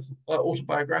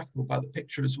autobiographical about the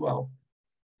picture as well.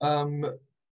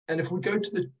 And if we go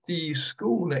to the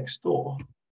school next door,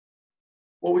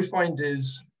 what we find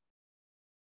is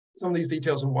some of these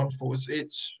details are wonderful.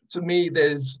 It's to me,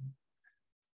 there's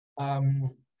a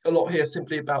lot here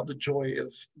simply about the joy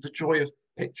of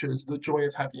pictures, the joy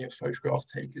of having a photograph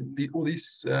taken. All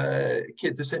these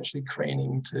kids essentially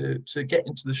craning to get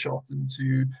into the shot and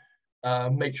to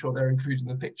make sure they're included in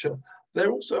the picture.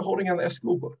 They're also holding out their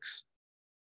school books.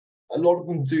 A lot of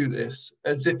them do this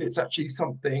as if it's actually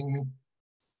something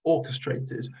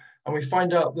orchestrated. And we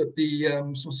find out that the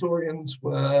Sosorians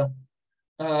were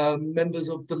members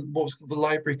of what's called the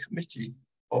library committee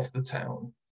of the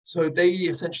town. So they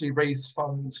essentially raised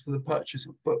funds for the purchase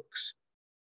of books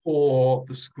for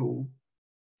the school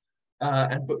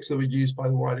and books that were used by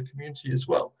the wider community as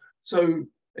well. So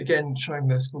again, showing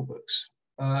their school books.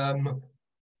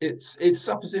 It's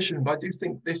supposition, but I do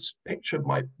think this picture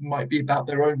might be about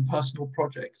their own personal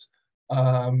project.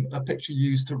 A picture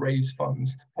used to raise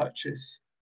funds to purchase,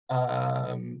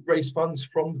 raise funds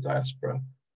from the diaspora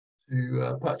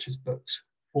to purchase books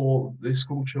for the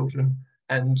school children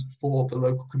and for the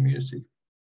local community.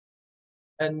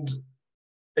 And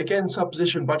again,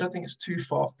 supposition, but I don't think it's too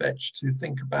far-fetched to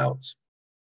think about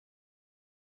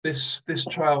this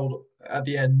child at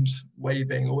the end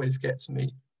waving always gets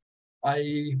me.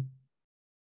 I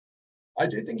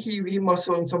do think he must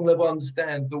on some level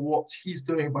understand that what he's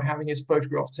doing by having his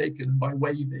photograph taken, by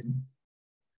waving,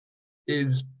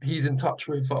 is he's in touch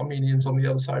with Armenians on the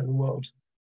other side of the world.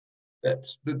 That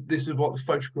this is what the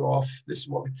photograph, this is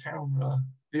what the camera,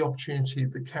 the opportunity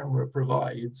the camera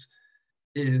provides,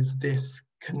 is this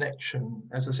connection,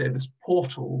 as I say, this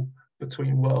portal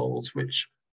between worlds, which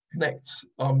connects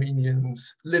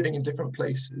Armenians living in different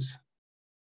places.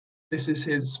 This is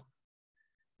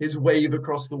his wave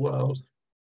across the world.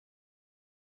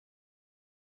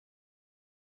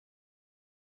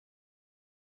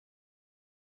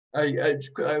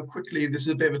 Quickly, this is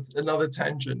a bit of another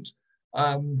tangent,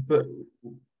 but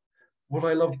what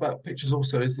I love about pictures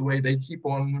also is the way they keep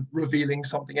on revealing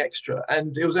something extra.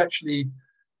 And it was actually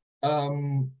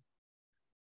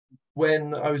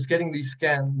when I was getting these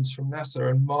scans from NASA,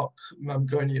 and Mark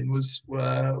Mamgonian was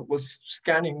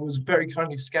very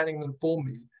kindly scanning them for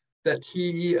me, that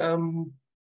he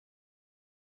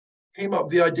came up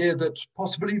with the idea that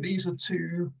possibly these are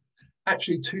two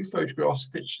photographs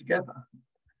stitched together.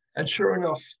 And sure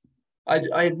enough,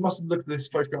 I must have looked at this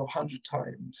photograph 100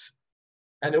 times,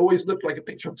 and it always looked like a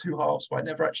picture of two halves, but I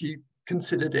never actually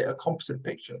considered it a composite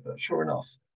picture. But sure enough,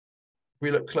 we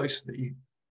look closely,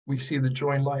 we see the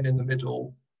join line in the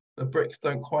middle, the bricks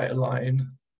don't quite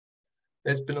align.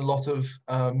 There's been a lot of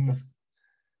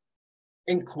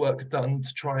ink work done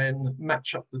to try and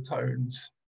match up the tones.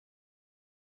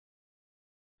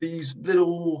 These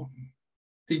little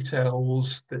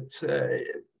details that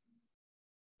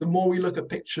the more we look at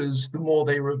pictures, the more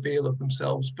they reveal of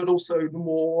themselves, but also the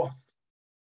more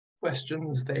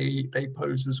questions they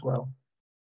pose as well.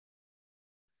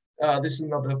 This is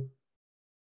another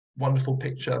wonderful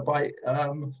picture by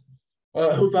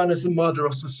Hovannes and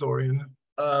Mardaros Sosorian.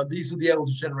 These are the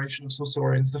elder generation of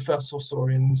Sosorians, the first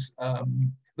Sosorians,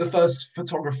 the first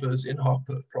photographers in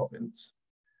Harput province.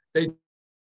 They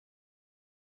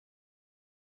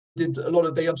undertook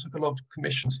a lot of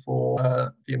commissions for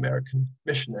the American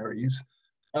missionaries,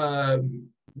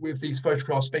 with these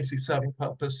photographs basically serving the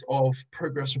purpose of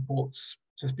progress reports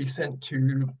to be sent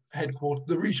to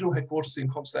the regional headquarters in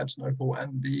Constantinople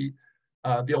and the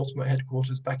ultimate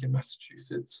headquarters back in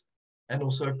Massachusetts, and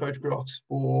also photographs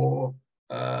for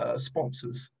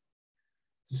sponsors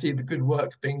to see the good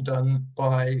work being done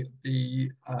by the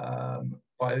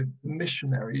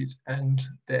missionaries and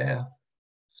their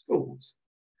schools.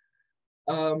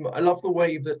 I love the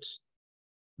way that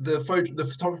the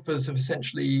photographers have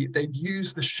essentially, they've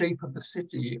used the shape of the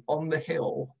city on the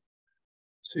hill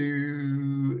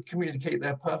to communicate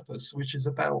their purpose, which is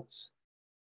about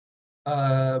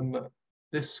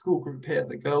this school group here,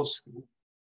 the girls' school.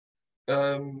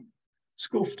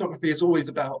 School photography is always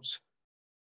about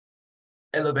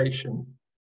elevation.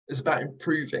 It's about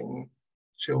improving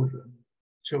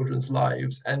children's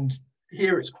lives, and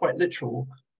here it's quite literal.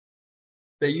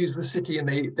 They use the city and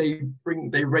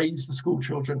they raise the school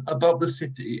children above the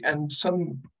city. And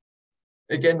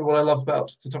again, what I love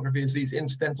about photography is these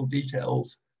incidental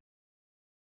details.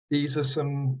 These are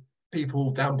some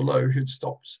people down below who'd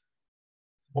stopped to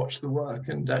watch the work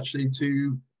and actually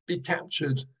to be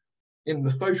captured in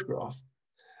the photograph.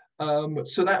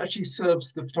 So that actually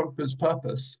serves the photographer's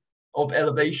purpose of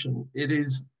elevation. It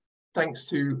is thanks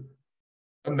to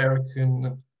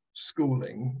American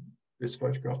schooling, this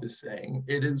photograph is saying,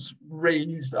 it has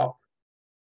raised up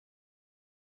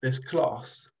this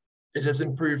class. It has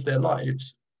improved their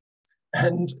lives.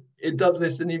 And it does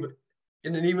this in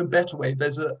an even better way.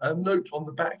 There's a note on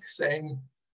the back saying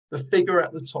the figure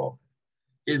at the top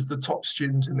is the top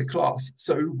student in the class.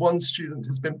 So one student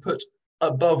has been put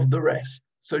above the rest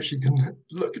so she can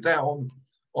look down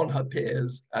on her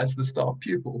peers as the star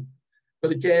pupil. But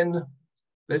again,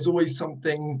 there's always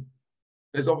something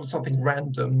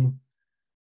random.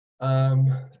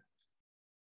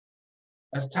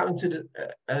 As talented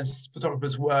as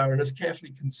photographers were and as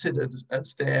carefully considered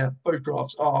as their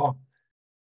photographs are,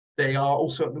 they are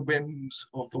also at the whims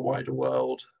of the wider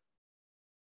world.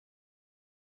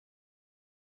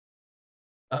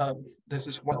 There's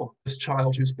this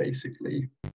child who's basically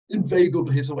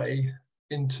inveigled his way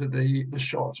into the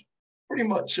shot, pretty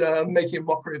much making a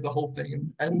mockery of the whole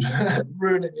thing and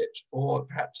ruining it for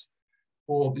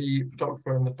the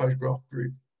photographer and the photograph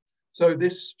group. So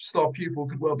this star pupil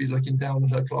could well be looking down at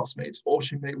her classmates, or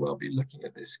she may well be looking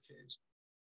at this kid,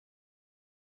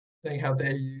 saying, how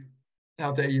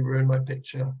dare you ruin my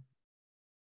picture?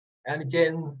 And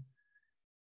again,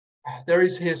 there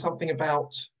is here something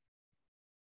about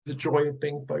the joy of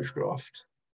being photographed.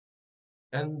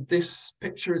 And this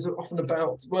picture is often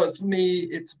about, well, for me,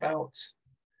 it's about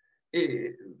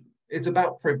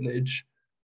privilege.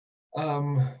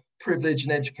 Privilege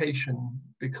and education,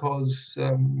 because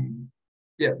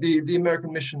the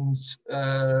American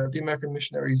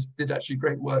missionaries did actually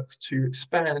great work to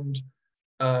expand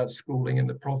schooling in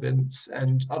the province,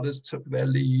 and others took their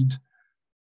lead.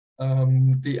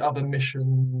 The other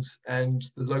missions and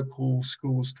the local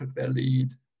schools took their lead,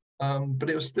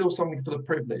 but it was still something for the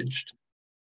privileged.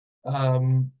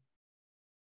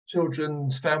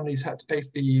 Children's families had to pay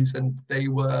fees, and they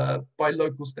were, by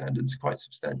local standards, quite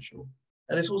substantial.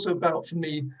 And it's also about, for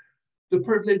me, the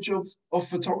privilege of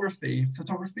photography.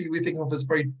 Photography we think of as a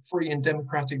very free and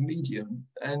democratic medium.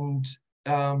 And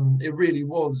it really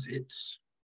was.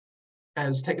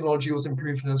 As technology was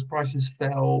improved and as prices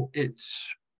fell, it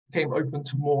became open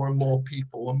to more and more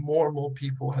people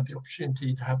had the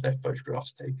opportunity to have their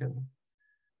photographs taken.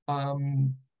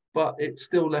 But it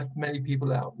still left many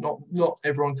people out. Not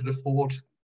everyone could afford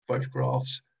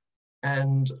photographs.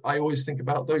 And I always think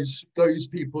about those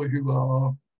people who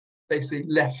are basically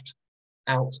left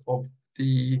out of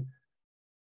the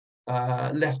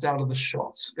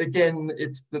shots. Again,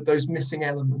 it's those missing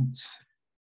elements.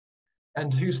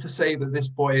 And who's to say that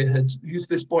who's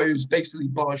this boy who's basically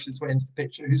barged his way into the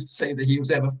picture? Who's to say that he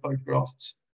was ever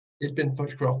photographed? He'd been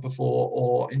photographed before,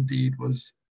 or indeed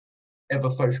was ever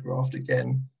photographed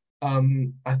again.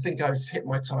 I think I've hit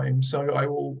my time, so I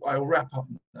will wrap up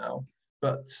now.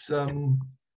 But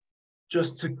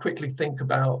just to quickly think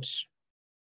about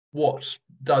what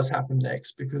does happen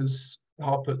next, because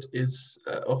Harput is,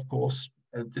 of course,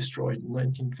 destroyed in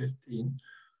 1915.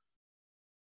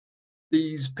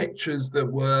 These pictures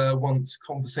that were once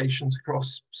conversations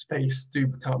across space do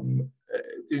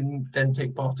then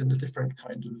take part in a different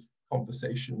kind of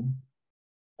conversation.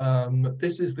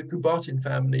 This is the Kubatian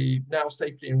family, now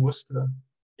safely in Worcester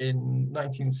in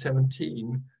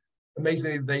 1917.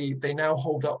 Amazingly, they now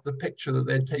hold up the picture that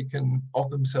they'd taken of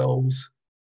themselves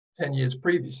 10 years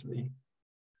previously.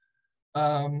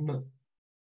 The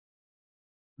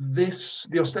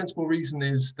ostensible reason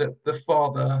is that the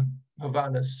father,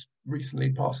 Hovannes,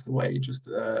 recently passed away just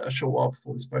a short while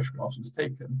before this photograph was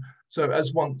taken. So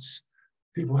as once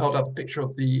people held up a picture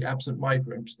of the absent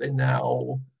migrant, they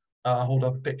now hold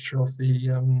up a picture of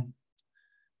the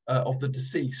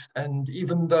deceased. And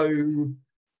even though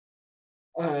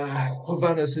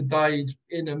Hovannes had died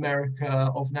in America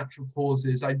of natural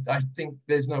causes, I think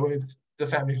there's no way of the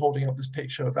family holding up this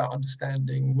picture without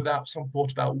understanding, without some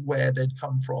thought about where they'd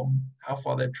come from, how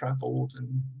far they'd traveled,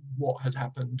 and what had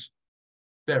happened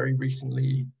very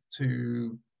recently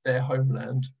to their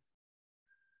homeland.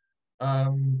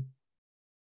 And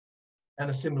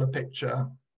a similar picture,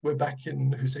 we're back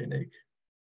in Huseinik.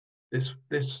 This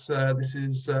is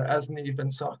Asniv and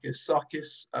Sarkis.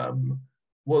 Sarkis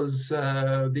was,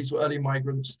 these were early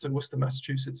migrants to Worcester,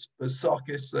 Massachusetts. But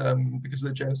Sarkis, because of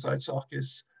the genocide,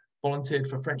 Sarkis volunteered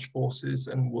for French forces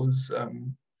and was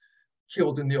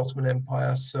killed in the Ottoman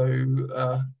Empire. So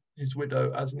his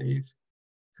widow, Asniv,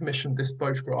 commissioned this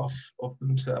photograph of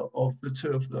themselves, of the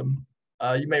two of them.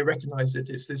 You may recognize it.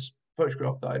 It's this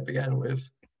photograph that I began with,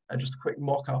 and just a quick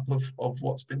mock-up of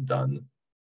what's been done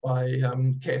by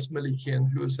K.S.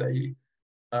 Malikian, who was an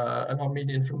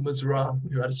Armenian from Mizra,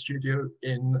 who had a studio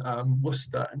in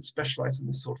Worcester and specialized in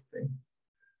this sort of thing.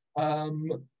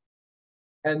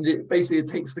 And it basically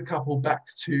takes the couple back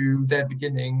to their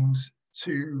beginnings,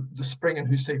 to the spring in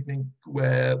Huseinik,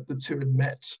 where the two had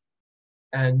met,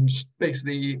 and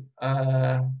basically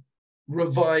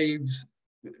reunites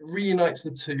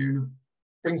the two,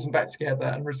 brings them back together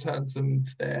and returns them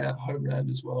to their homeland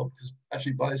as well, because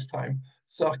actually by this time,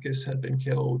 Sarkis had been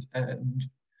killed and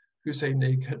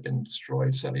Huseinik had been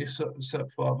destroyed. Certainly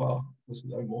Serpfava was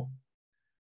no more.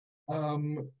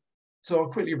 So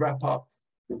I'll quickly wrap up.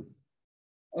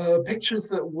 Pictures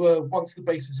that were once the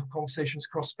basis of conversations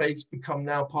across space become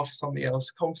now part of something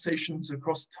else. Conversations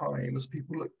across time as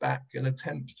people look back and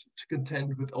attempt to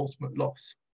contend with ultimate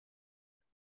loss.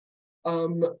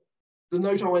 The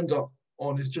note I'll end up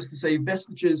on is just to say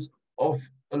vestiges of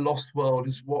a lost world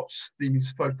is what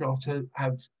these photographs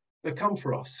have become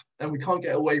for us. And we can't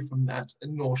get away from that,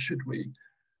 and nor should we.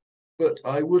 But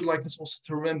I would like us also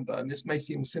to remember, and this may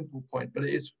seem a simple point, but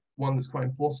it is one that's quite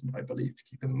important, I believe, to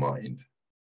keep in mind.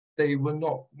 They were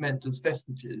not meant as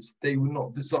vestiges. They were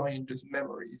not designed as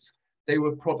memories. They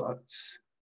were products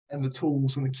and the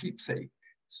tools and the keepsakes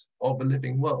of a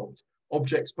living world.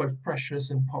 Objects both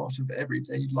precious and part of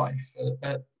everyday life,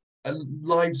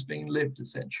 lives being lived,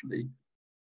 essentially.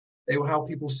 They were how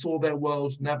people saw their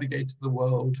world, navigated the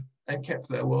world, and kept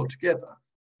their world together.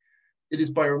 It is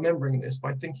by remembering this,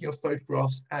 by thinking of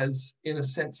photographs as, in a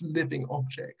sense, living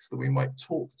objects that we might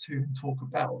talk to and talk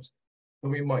about, that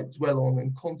we might dwell on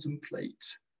and contemplate,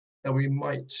 that we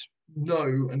might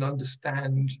know and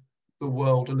understand the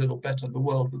world a little better, the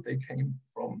world that they came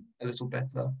from a little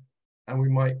better, and we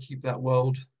might keep that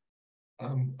world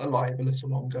alive a little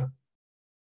longer.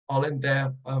 I'll end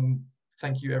there.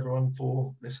 Thank you everyone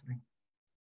for listening.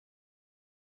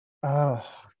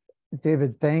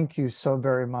 David, thank you so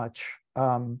very much.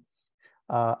 I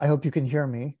hope you can hear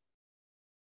me.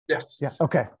 Yes. Yeah,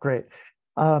 okay, great.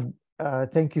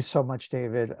 Thank you so much,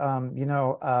 David.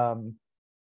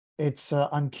 It's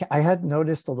I had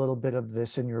noticed a little bit of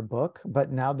this in your book,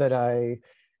 but now that I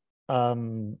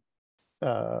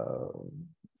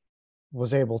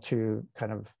was able to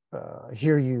kind of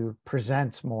hear you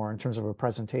present more in terms of a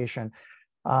presentation,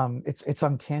 it's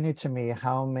uncanny to me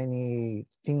how many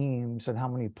themes and how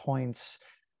many points.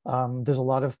 There's a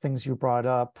lot of things you brought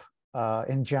up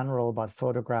in general about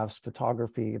photographs,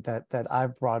 photography that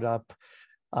I've brought up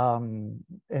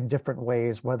in different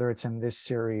ways, whether it's in this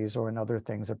series or in other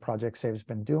things that Project Save's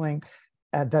been doing,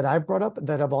 that I brought up,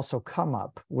 that have also come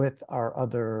up with our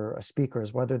other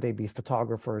speakers, whether they be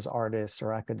photographers, artists,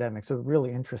 or academics. So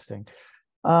really interesting.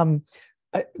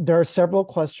 There are several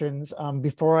questions.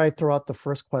 Before I throw out the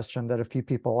first question that a few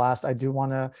people asked, I do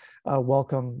want to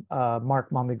welcome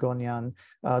Mark Mamigonian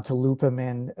to loop him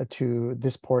in to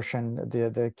this portion,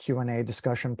 the Q&A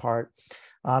discussion part.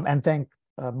 And thank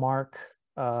Mark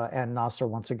and Nasser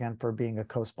once again for being a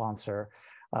co-sponsor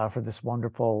for this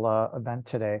wonderful event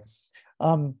today.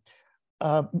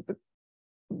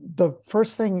 The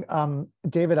first thing,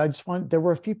 David, there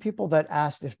were a few people that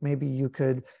asked if maybe you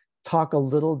could talk a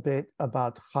little bit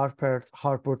about Harput,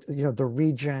 the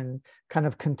region, kind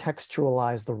of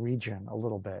contextualize the region a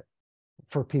little bit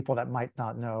for people that might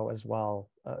not know as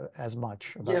well as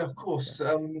much about. Yeah, of course.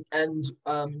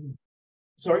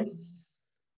 Sorry?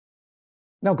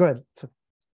 No, good.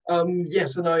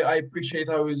 Yes, and I appreciate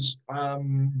I was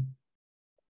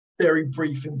very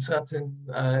brief in certain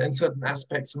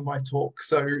aspects of my talk.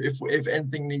 So if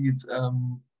anything needs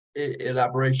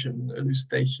elaboration,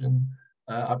 elucidation,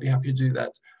 I'd be happy to do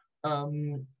that.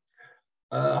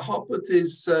 Harput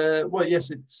is well, yes,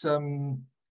 it's not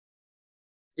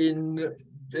in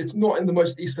the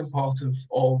most eastern part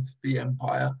of the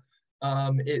empire.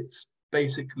 It's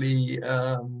basically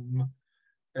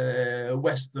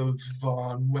west of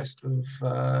Van,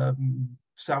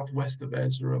 southwest of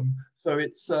Erzurum. So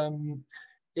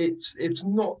it's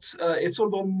not it's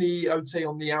sort of on the, I would say,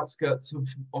 on the outskirts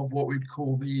of what we'd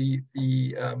call the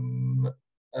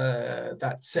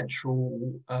that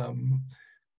central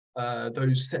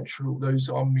those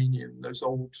Armenian, those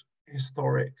old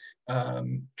historic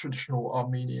traditional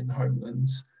Armenian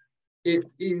homelands.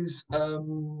 It is,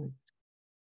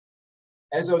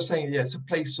 as I was saying, yeah, it's a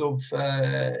place of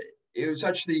it was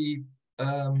actually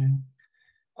a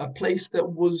place that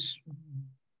was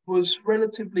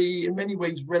relatively, in many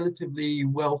ways, relatively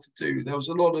well-to-do. There was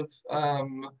a lot of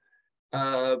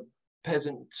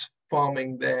peasant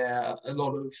farming there, a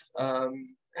lot of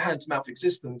hand-to-mouth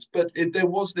existence, but there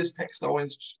was this textile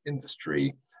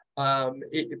industry.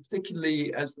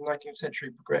 Particularly as the 19th century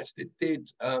progressed, it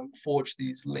did forge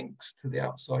these links to the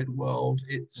outside world.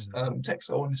 Its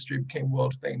textile industry became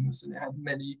world famous, and it had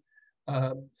many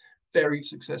very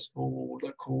successful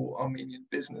local Armenian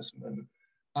businessmen.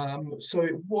 So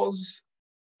it was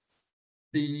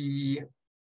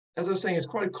as I was saying, it's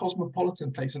quite a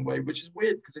cosmopolitan place in a way, which is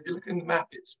weird because if you look in the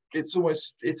map, it's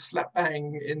slap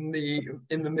bang in the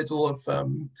middle of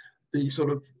the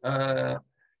sort of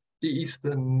the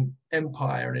Eastern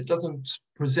Empire, and it doesn't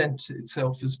present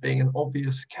itself as being an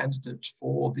obvious candidate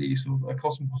for the sort of a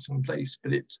cosmopolitan place,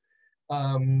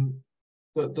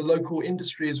 but the local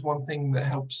industry is one thing that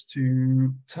helps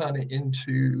to turn it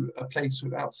into a place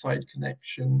with outside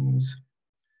connections.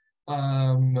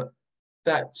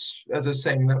 That's, as I was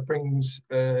saying, that brings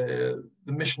the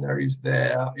missionaries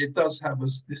there. It does have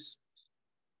this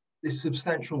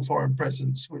substantial foreign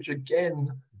presence, which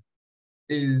again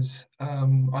is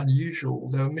unusual.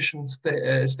 There are mission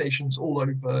stations all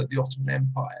over the Ottoman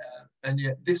Empire, and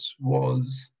yet this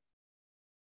was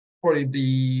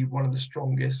probably one of the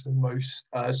strongest and most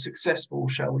successful,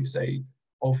 shall we say,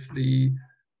 of the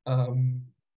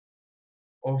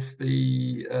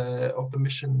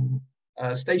mission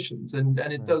stations, and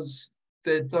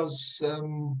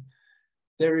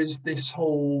there is this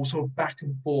whole sort of back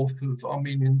and forth of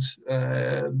Armenians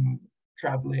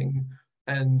traveling,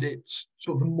 and it's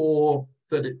sort of the more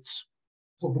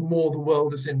the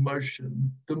world is in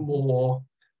motion, the more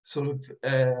sort of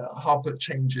Harput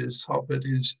changes. Harput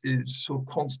is sort of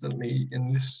constantly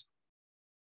in this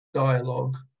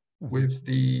dialogue with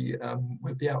the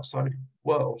outside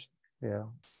world. Yeah.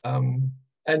 And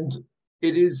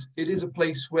it is a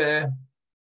place where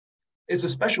it's a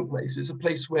special place. It's a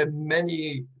place where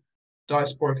many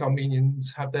diasporic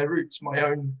Armenians have their roots. My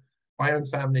own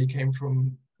family came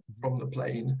from the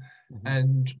plain,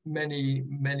 and many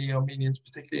Armenians,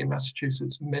 particularly in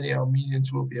Massachusetts, many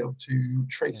Armenians will be able to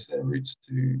trace their roots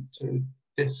to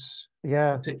this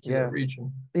particular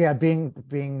region. Yeah,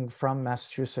 being from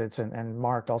Massachusetts, and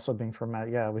Mark also being from,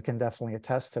 we can definitely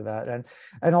attest to that.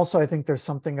 And also I think there's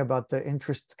something about the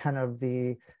interest, kind of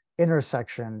the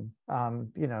intersection,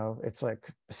 it's like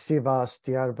Sivas,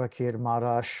 Diyarbakir,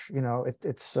 Marash,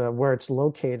 it's where it's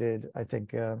located, I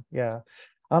think.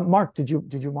 Mark, did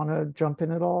you want to jump in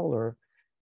at all, or?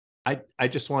 I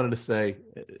just wanted to say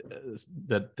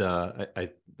that I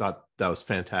thought that was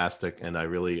fantastic, and I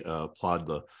really applaud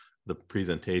the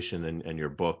presentation and your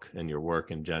book and your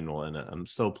work in general, and I'm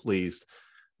so pleased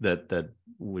that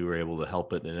we were able to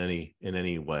help it in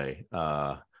any way.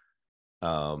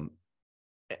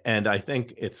 And I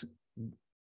think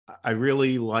I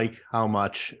really like how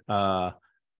much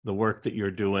the work that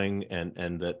you're doing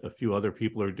and that a few other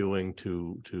people are doing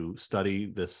to study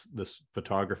this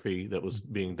photography that was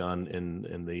being done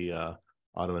in the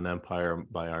Ottoman Empire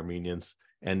by Armenians,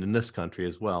 and in this country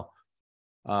as well.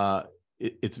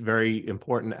 It's very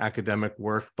important academic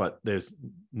work, but there's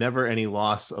never any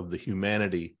loss of the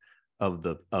humanity of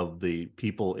the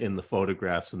people in the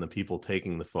photographs and the people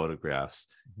taking the photographs.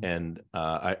 And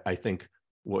I think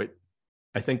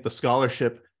the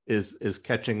scholarship is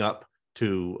catching up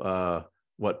to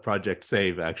what Project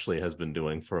Save actually has been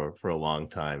doing for a long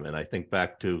time. And I think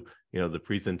back to the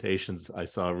presentations I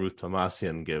saw Ruth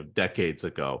Tomasian give decades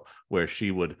ago, where she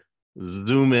would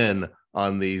zoom in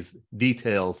on these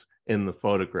details in the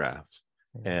photographs,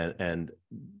 and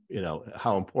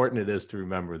how important it is to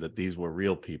remember that these were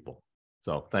real people.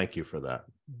 So thank you for that.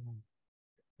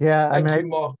 Yeah, thank you,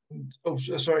 Mark. Oh,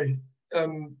 sorry.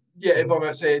 If I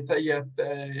might say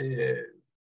that,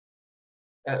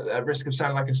 at risk of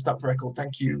sounding like a stuck record,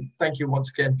 thank you once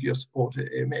again for your support.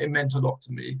 It meant a lot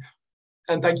to me,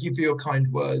 and thank you for your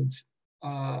kind words.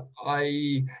 That's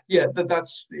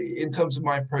in terms of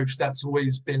my approach. That's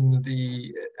always been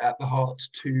at the heart,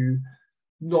 to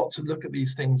not to look at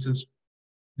these things as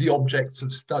the objects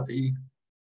of study,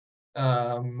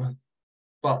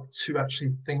 but to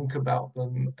actually think about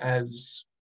them as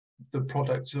the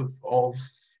product of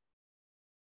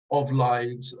of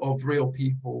lives, of real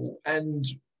people, and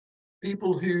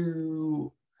people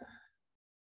who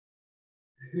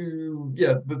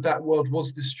yeah, that world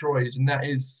was destroyed, and that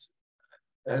is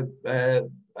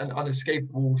an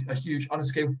unescapable, a huge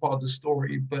unescapable part of the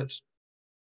story. But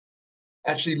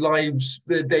actually,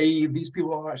 these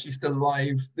people are actually still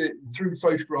alive. Through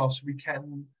photographs, we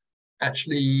can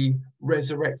actually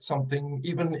resurrect something.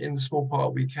 Even in the small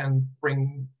part, we can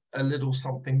bring a little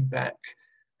something back.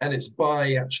 And it's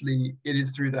it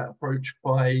is through that approach,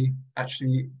 by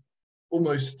actually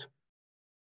almost,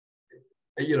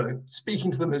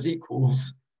 speaking to them as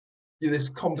equals, this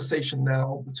conversation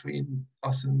now between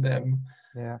us and them.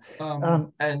 Yeah.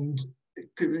 And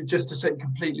just to say,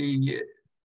 completely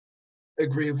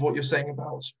agree with what you're saying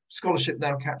about scholarship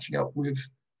now catching up with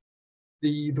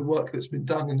the work that's been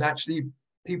done. And actually,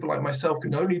 people like myself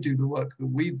can only do the work that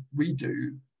we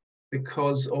do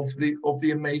because of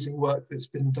the amazing work that's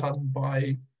been done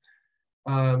by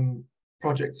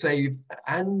Project Save,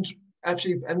 and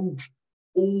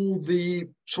all the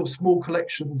sort of small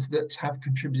collections that have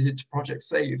contributed to Project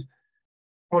Save.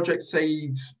 Project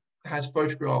Save has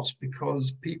photographs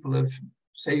because people have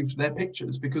saved their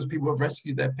pictures, because people have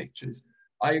rescued their pictures.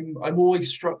 I'm always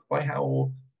struck by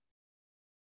how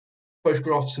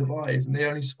photographs survive, and they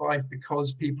only survive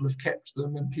because people have kept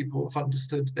them and people have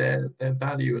understood their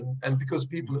value, and because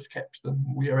people have kept them,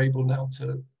 we are able now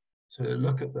to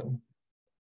look at them.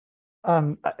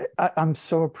 I'm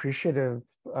so appreciative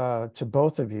to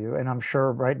both of you, and I'm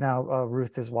sure right now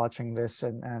Ruth is watching this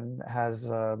and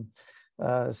has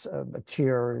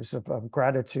tears of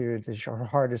gratitude. Her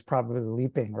heart is probably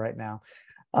leaping right now.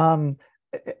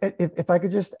 If I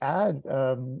could just add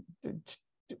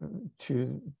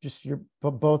to just, you're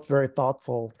both very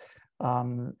thoughtful,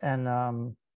 and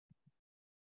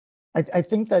I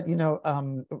think that,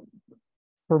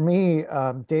 for me,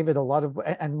 David, a lot of,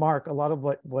 and Mark, a lot of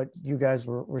what you guys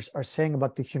are saying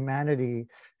about the humanity,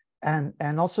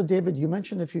 and also David, you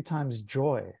mentioned a few times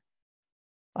joy,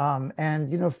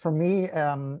 and for me,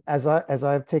 as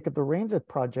I've taken the reins at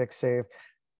Project Save,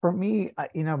 for me,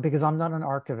 because I'm not an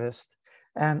archivist,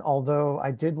 and although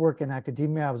I did work in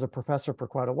academia, I was a professor for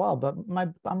quite a while, but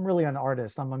I'm really an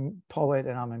artist. I'm a poet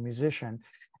and I'm a musician.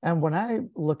 And when I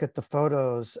look at the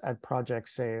photos at Project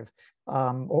Save,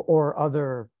 or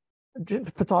other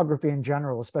photography in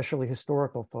general, especially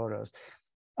historical photos,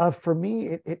 for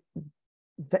me,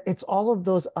 it's all of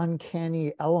those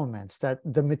uncanny elements, that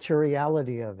the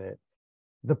materiality of it,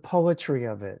 the poetry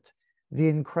of it, the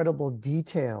incredible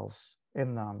details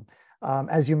in them.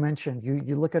 As you mentioned,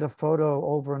 you look at a photo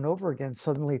over and over again,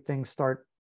 suddenly things start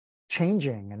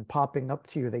changing and popping up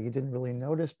to you that you didn't really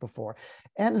notice before.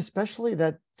 And especially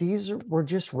that these were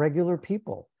just regular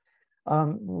people.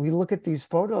 We look at these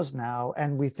photos now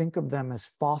and we think of them as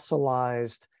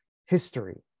fossilized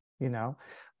history,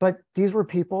 but these were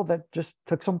people that just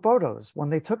took some photos when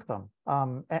they took them.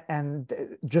 And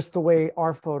just the way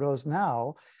our photos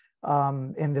now,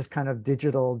 in this kind of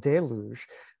digital deluge,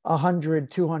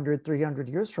 100, 200, 300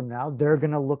 years from now, they're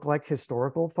going to look like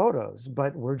historical photos,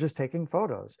 but we're just taking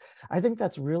photos. I think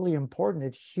that's really important.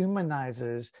 It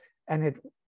humanizes and it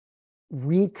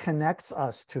reconnects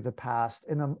us to the past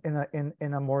in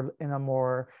a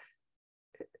more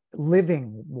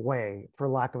living way, for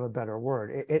lack of a better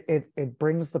word. It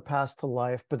brings the past to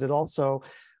life, but it also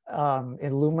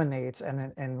illuminates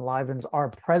and enlivens our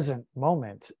present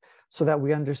moment, so that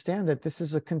we understand that this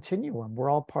is a continuum. We're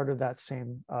all part of that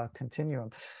same continuum.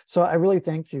 So I really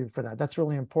thank you for that. That's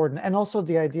really important. And also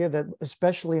the idea that,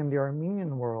 especially in the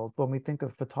Armenian world, when we think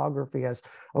of photography as,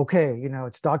 okay,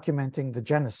 it's documenting the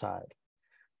genocide,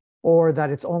 or that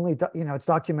it's only, it's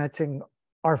documenting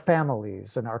our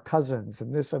families and our cousins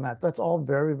and this and that. That's all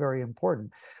very, very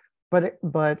important. But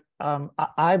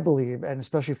I believe, and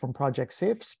especially from Project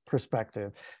Safe's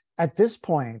perspective, at this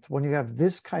point, when you have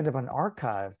this kind of an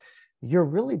archive, you're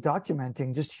really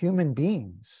documenting just human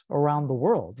beings around the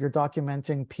world. You're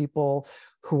documenting people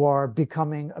who are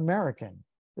becoming American.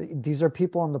 These are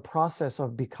people in the process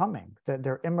of becoming, that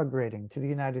they're immigrating to the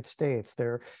United States,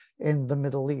 they're in the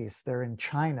Middle East, they're in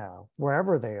China,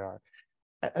 wherever they are.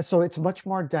 So it's much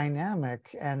more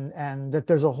dynamic, and that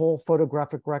there's a whole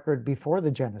photographic record before the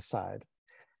genocide.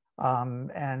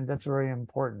 And that's very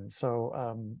important.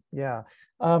 So yeah,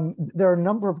 there are a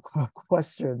number of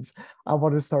questions I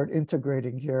want to start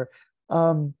integrating here.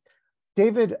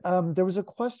 David, there was a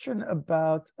question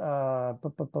about the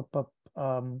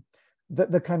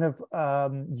kind of,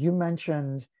 you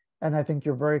mentioned, and I think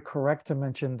you're very correct to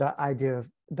mention that idea of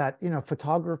that,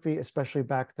 photography, especially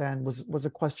back then, was a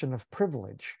question of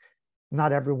privilege.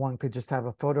 not everyone could just have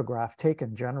a photograph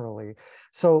taken generally.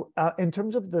 So in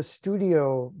terms of the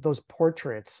studio, those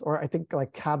portraits, or I think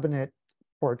like cabinet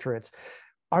portraits,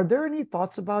 are there any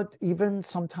thoughts about, even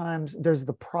sometimes there's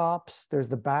the props, there's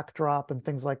the backdrop and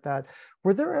things like that.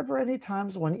 Were there ever any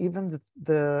times when even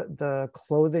the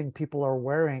clothing people are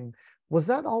wearing, was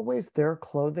that always their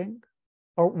clothing?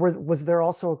 Or was there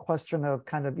also a question of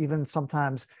kind of even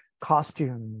sometimes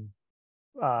costume,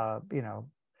 you know,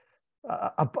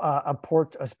 a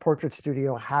portrait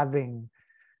studio having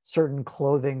certain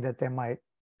clothing that they might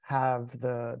have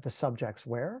the subjects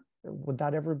wear? Would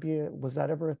that ever be was that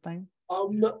ever a thing?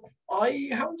 I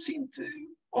haven't seen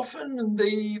often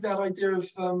that idea of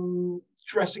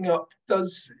dressing up.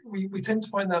 We tend to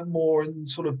find that more in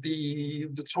sort of the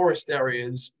tourist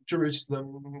areas,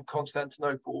 Jerusalem,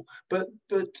 Constantinople, but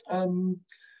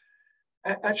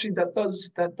actually that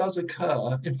does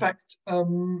occur. In fact,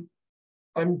 I'm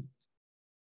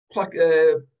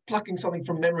plucking something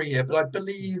from memory here, but I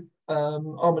believe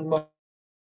Armin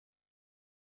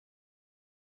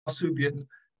Masubian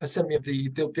has sent me of the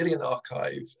Dildian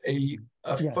archive a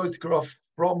Yes. photograph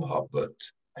from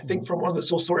Harput, I think from one of the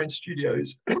Sausorian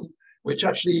studios, which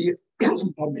actually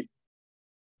pardon me,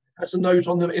 has a note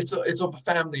on the it's of a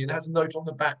family and has a note on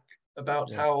the back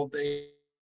about how they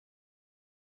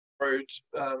borrowed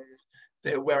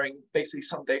they're wearing basically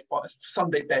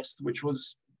Sunday best, which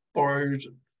was borrowed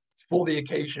for the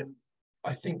occasion,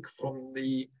 I think from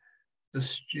the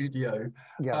studio.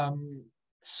 Yeah.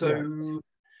 So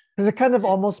because it kind of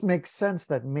almost makes sense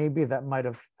that maybe that might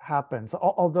have happened. So,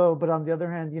 although, but on the other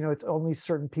hand, you know, it's only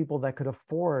certain people that could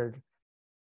afford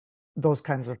those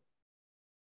kinds of.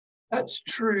 That's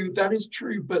true. That is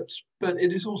true. But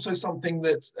it is also something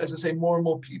that, as I say, more and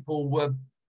more people were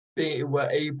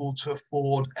able to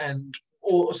afford, and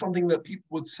or something that people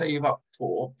would save up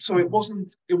for. So it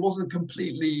wasn't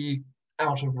completely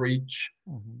out of reach.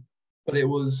 Mm-hmm. But it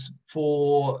was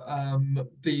for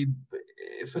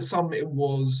some it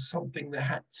was something that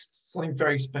had something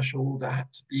very special that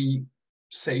had to be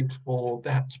saved for,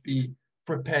 that had to be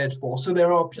prepared for. So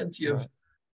there are plenty of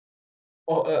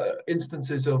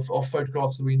instances of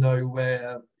photographs that we know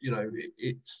where, you know,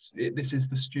 this is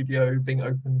the studio being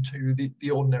open to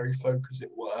the ordinary folk, as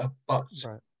it were. But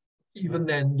even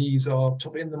then, these are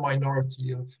sort of in the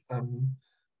minority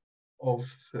of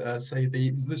say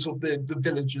the sort of the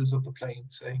villagers of the plain,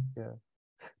 say. Yeah.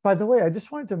 By the way, I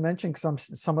just wanted to mention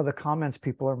some of the comments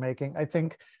people are making. I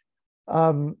think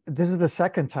this is the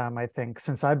second time, I think,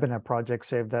 since I've been at Project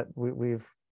Save that we've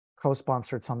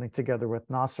co-sponsored something together with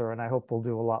Nasser, and I hope we'll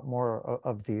do a lot more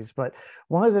of these. But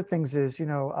one of the things is, you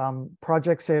know,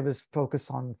 Project Save is focused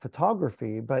on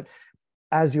photography, but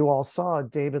as you all saw,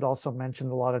 David also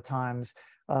mentioned a lot of times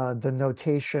the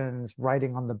notations,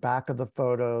 writing on the back of the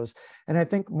photos. And I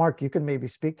think, Mark, you can maybe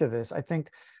speak to this. I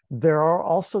think there are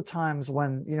also times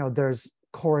when, you know, there's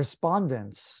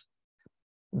correspondence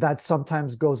that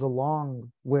sometimes goes along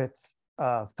with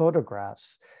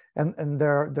photographs. And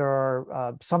there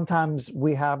are sometimes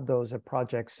we have those at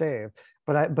Project Save,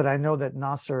 but I know that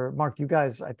Nasser, Mark, you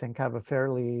guys, I think, have a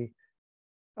fairly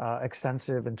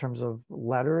extensive in terms of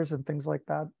letters and things like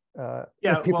that.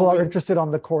 If people are interested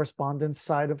on the correspondence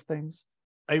side of things.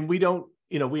 And we don't,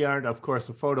 you know, we aren't, of course,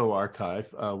 a photo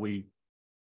archive.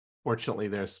 Fortunately,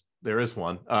 there is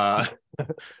one.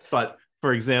 But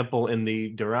for example, in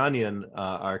the Durranian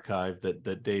archive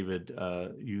that David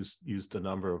used a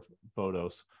number of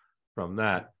photos from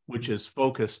that, which is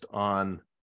focused on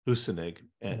Husanig,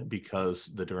 because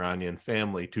the Durranian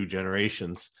family, 2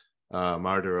 generations,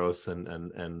 Mardaros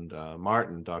and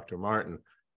Martin, Dr. Martin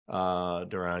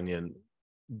Durranian,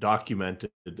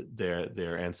 documented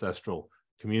their ancestral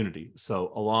community.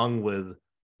 So along with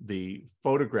the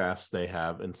photographs they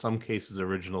have, in some cases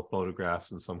original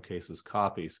photographs, in some cases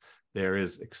copies, there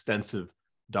is extensive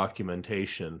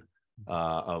documentation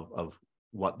of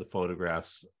what the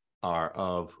photographs are,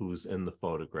 of who's in the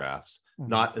photographs.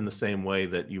 Not in the same way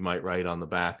that you might write on the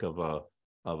back of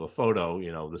a photo,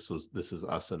 you know, this is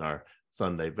us in our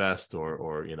Sunday best,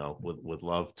 or you know, with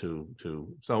love to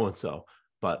so and so.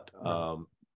 But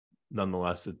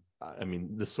nonetheless, I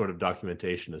mean, this sort of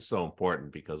documentation is so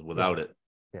important, because without it,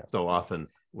 so often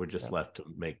we're just left to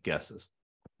make guesses.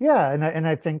 Yeah, and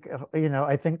I think, you know,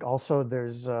 I think also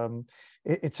there's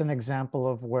it's an example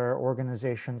of where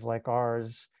organizations like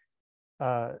ours,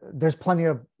 there's plenty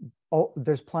of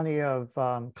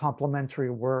complementary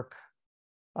work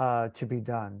to be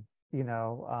done, you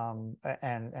know,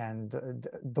 and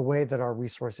the way that our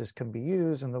resources can be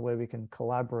used and the way we can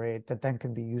collaborate that then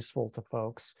can be useful to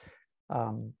folks,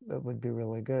 it would be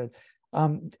really good.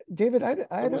 David,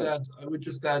 I would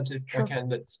just add, if I sure, can,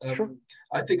 that sure.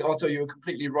 I think, Arto, you were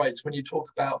completely right when you talk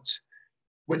about,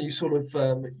 when you sort of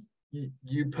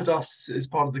you put us as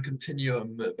part of the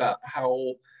continuum, about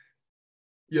how,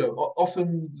 you know,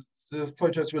 often the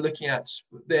photos we're looking at,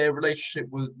 their relationship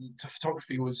to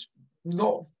photography was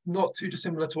not too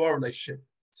dissimilar to our relationship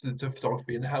to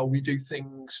photography, and how we do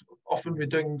things. Often we're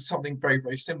doing something very,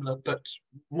 very similar, but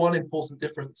one important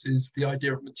difference is the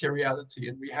idea of materiality.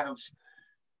 And we have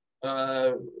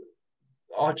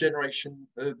our generation,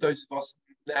 those of us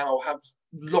now, have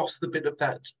lost a bit of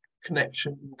that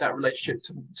connection, that relationship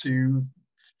to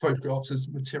photographs as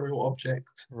material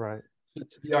object. Right.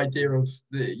 To the idea of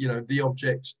the, you know, the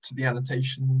object, to the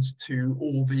annotations, to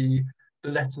all the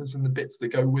letters and the bits that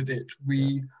go with it.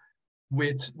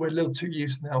 We're a little too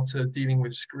used now to dealing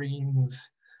with screens,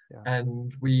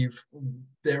 and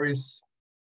there is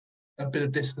a bit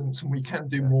of distance, and we can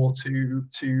do more to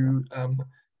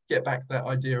get back that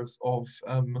idea of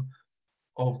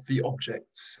the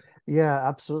objects. Yeah,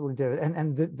 absolutely, David.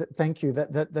 And thank you.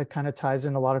 That kind of ties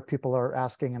in. A lot of people are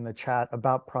asking in the chat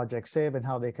about Project Save and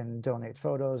how they can donate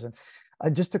photos. And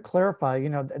just to clarify, you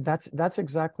know, that's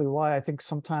exactly why I think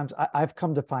sometimes I've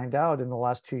come to find out in the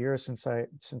last 2 years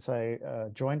since I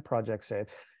joined Project Save,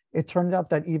 it turned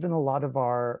out that even a lot of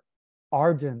our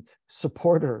ardent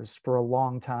supporters for a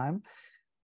long time,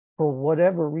 for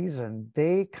whatever reason,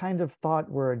 they kind of thought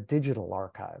we're a digital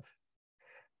archive.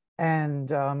 And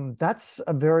that's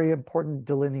a very important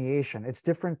delineation. It's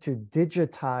different to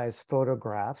digitize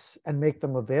photographs and make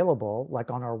them available,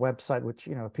 like on our website, which,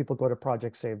 you know, if people go to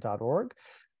projectsave.org,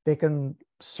 they can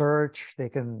search, they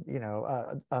can, you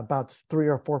know, about 3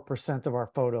 or 4% of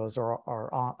our photos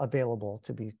are available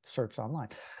to be searched online.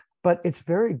 But it's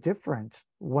very different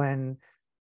when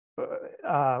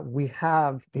we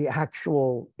have the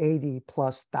actual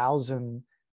 80,000+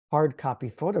 hard copy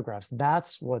photographs.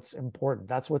 That's what's important.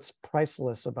 That's what's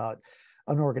priceless about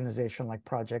an organization like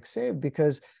Project Save,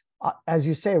 because as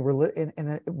you say, we're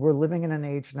living in an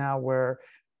age now where,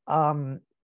 and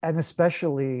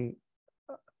especially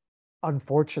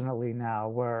unfortunately now,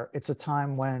 where it's a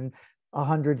time when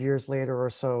 100 years later or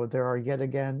so, there are yet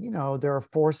again, you know, there are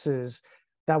forces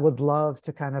that would love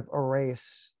to kind of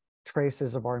erase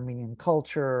traces of Armenian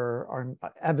culture, or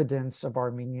evidence of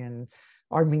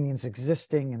Armenians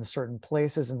existing in certain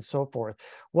places and so forth.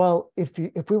 Well, if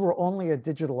we were only a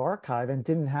digital archive and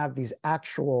didn't have these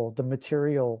the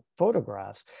material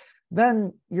photographs,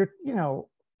 then you know,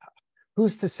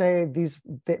 who's to say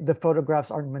the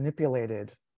photographs aren't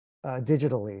manipulated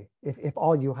digitally if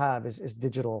all you have is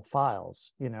digital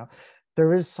files? You know,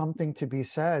 there is something to be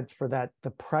said for that,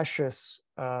 the precious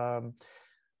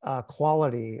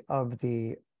quality of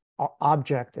the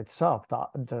object itself,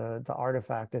 the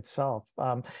artifact itself.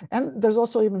 And there's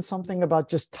also even something about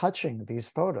just touching these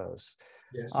photos.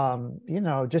 Yes. You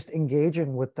know, just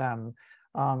engaging with them.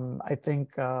 I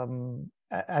think,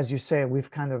 as you say,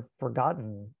 we've kind of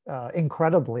forgotten,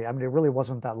 incredibly. I mean, it really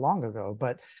wasn't that long ago,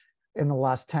 but in the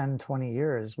last 10, 20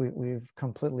 years, we've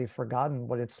completely forgotten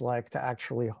what it's like to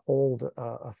actually hold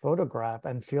a photograph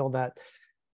and feel that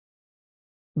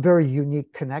very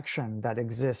unique connection that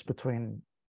exists between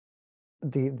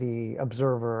the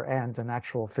observer and an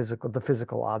actual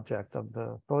physical object of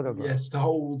the photograph. Yes, to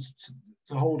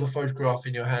hold a photograph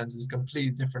in your hands is a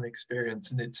completely different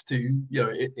experience, and it's you know,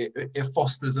 it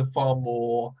fosters a far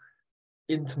more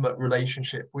intimate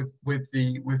relationship with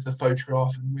the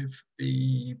photograph, and with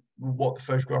what the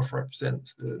photograph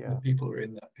represents, the people who are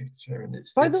in that picture. And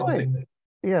it's something that,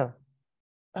 yeah.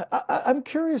 I'm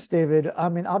curious, David. I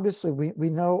mean, obviously, we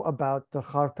know about the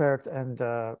Harput and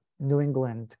New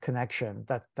England connection.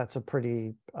 That's a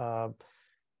pretty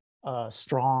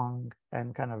strong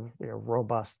and kind of, you know,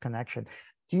 robust connection.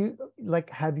 Do you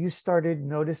have you started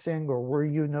noticing, or were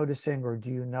you noticing, or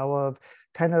do you know of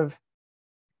kind of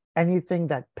anything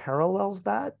that parallels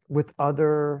that with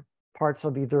other parts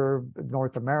of either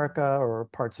North America or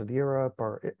parts of Europe,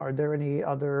 or are there any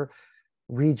other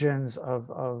regions of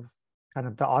kind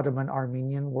of the Ottoman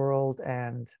Armenian world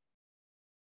and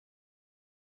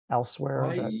elsewhere?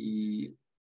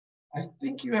 I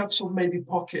think you have some maybe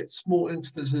pockets, small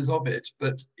instances of it,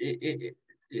 but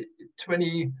to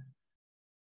any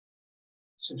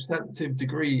substantive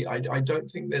degree, I don't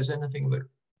think there's anything that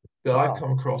I've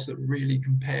come across that really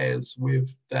compares with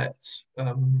that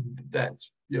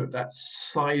you know, that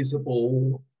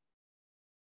sizable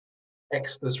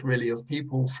exodus really of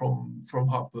people from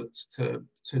Harput to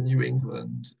New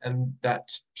England, and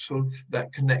that sort of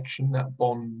that connection, that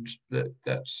bond that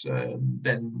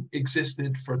then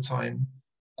existed for a time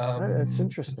That's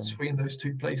interesting between those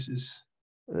two places.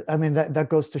 I mean, that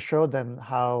goes to show then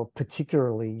how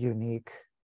particularly unique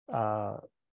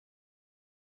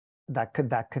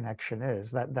that connection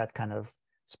is, that kind of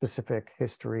specific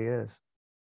history is.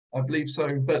 I believe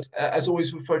so. But as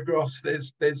always with photographs,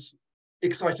 there's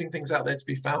exciting things out there to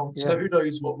be found. So who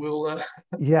knows what will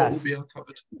what will be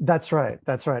uncovered. That's right.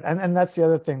 That's right. And that's the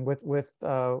other thing with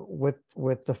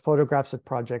the photographs at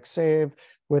Project Save,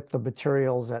 with the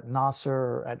materials at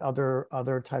Nasser, at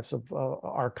other types of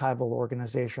archival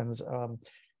organizations.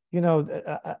 You know,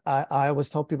 I always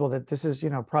tell people that this is, you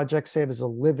know, Project Save is a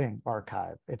living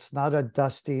archive. It's not a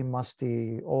dusty,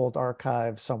 musty old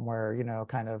archive somewhere, you know,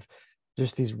 kind of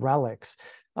just these relics.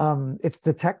 It's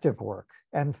detective work,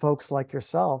 and folks like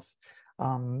yourself,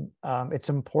 it's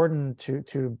important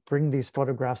to bring these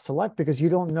photographs to life, because you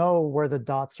don't know where the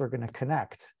dots are going to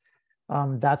connect.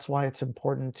 That's why it's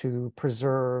important to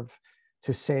preserve,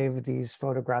 to save these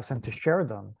photographs and to share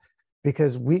them,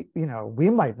 because we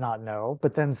might not know,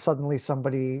 but then suddenly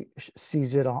somebody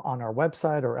sees it on our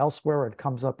website or elsewhere, or it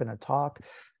comes up in a talk,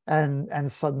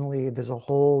 and suddenly there's a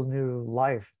whole new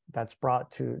life that's brought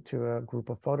to a group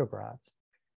of photographs.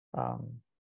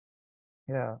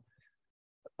 Yeah.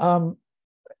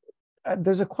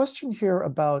 There's a question here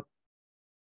about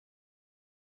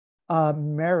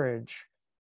marriage.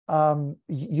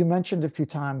 You mentioned a few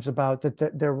times about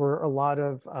that there were a lot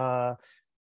of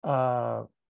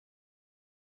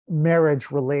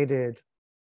marriage-related,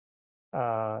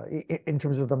 in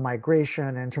terms of the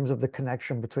migration, in terms of the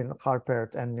connection between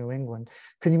Harput and New England.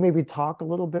 Can you maybe talk a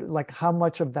little bit, like how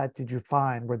much of that did you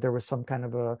find where there was some kind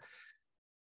of a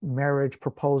marriage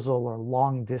proposal or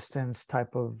long distance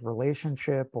type of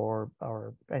relationship or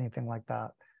anything like that?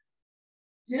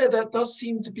 Yeah, that does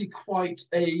seem to be quite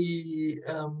a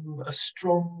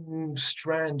strong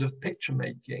strand of picture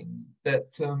making that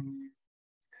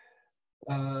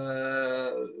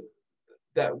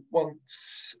that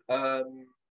once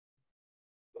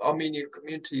Armenian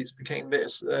communities became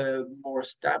this more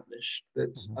established.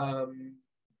 That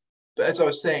but as I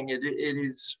was saying,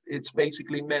 it's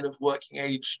basically men of working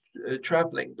age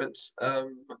traveling, but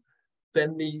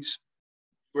then these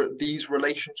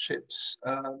relationships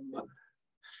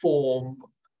form.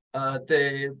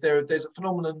 There's a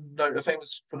phenomenon, a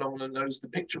famous phenomenon known as the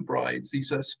picture brides.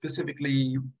 These are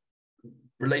specifically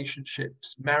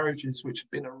relationships, marriages which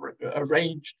have been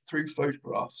arranged through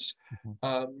photographs.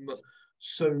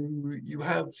 So you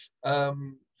have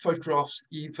photographs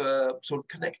either sort of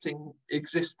connecting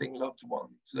existing loved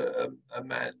ones. A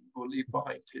man will leave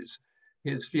behind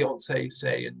his fiancee,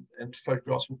 say, and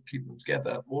photographs will keep them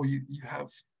together. Or you have,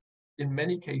 in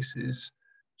many cases,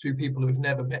 two people who have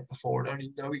never met before and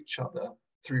only know each other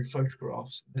through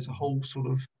photographs. There's a whole sort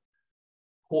of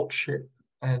courtship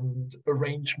and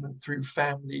arrangement through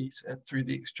families and through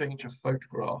the exchange of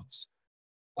photographs.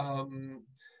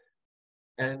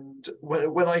 And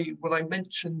when I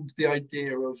mentioned the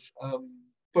idea of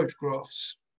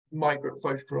photographs, migrant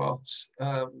photographs,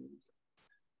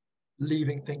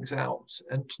 leaving things out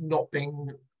and not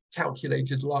being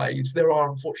calculated lies, there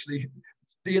are unfortunately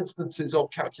the instances of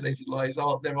calculated lies.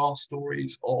 There are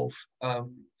stories of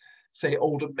say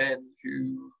older men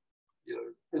who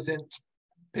present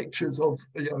pictures of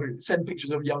send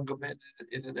pictures of younger men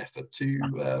in an effort to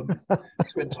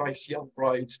entice young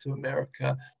brides to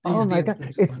America. These are the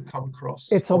instances I've come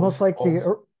across. It's almost like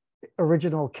the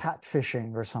original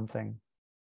catfishing or something.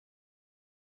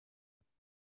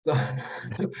 So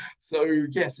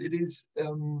yes, it is.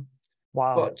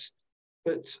 Wow.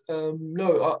 But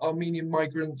no, Armenian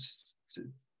migrants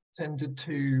tended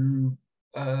to.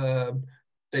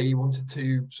 They wanted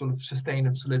to sort of sustain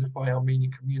and solidify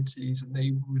Armenian communities, and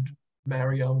they would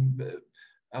marry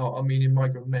Armenian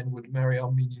migrant men would marry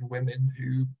Armenian women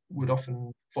who would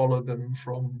often follow them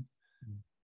from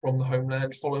the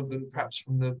homeland, follow them perhaps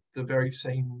from the very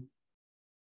same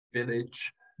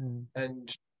village,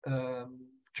 and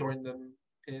join them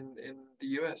in the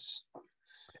US.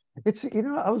 It's,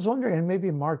 I was wondering, and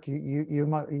maybe Mark, you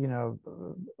might,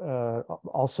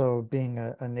 also being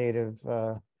a native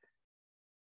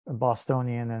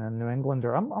Bostonian and a New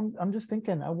Englander, I'm just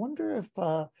thinking, I wonder if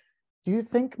do you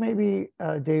think maybe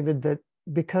David, that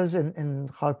because in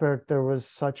Harput there was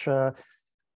such a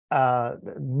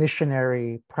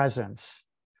missionary presence,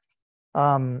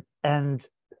 and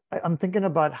I'm thinking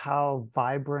about how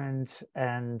vibrant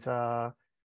and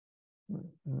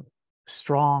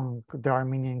strong the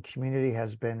Armenian community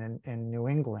has been in New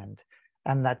England,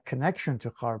 and that connection to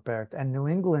Harput, and New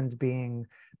England being,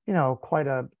 quite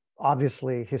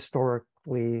obviously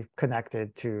historically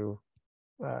connected to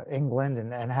England,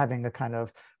 and having a kind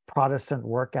of Protestant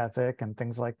work ethic and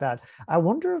things like that. I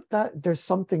wonder if there's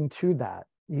something to that,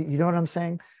 You know what I'm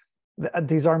saying?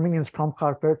 These Armenians from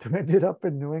Harput who ended up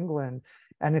in New England,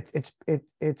 and it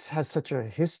has such a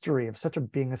history of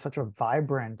being such a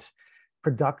vibrant,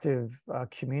 productive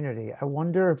community. I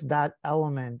wonder if that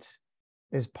element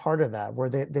is part of that, where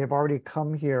they've already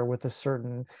come here with a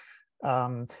certain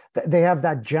they have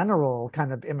that general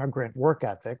kind of immigrant work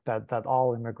ethic that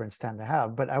all immigrants tend to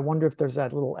have. But I wonder if there's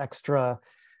that little extra,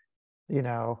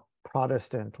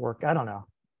 Protestant work. I don't know.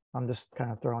 I'm just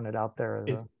kind of throwing it out there.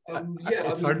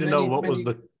 It's hard to know what was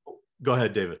the. Go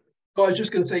ahead, David. I was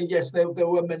just going to say, yes, there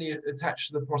were many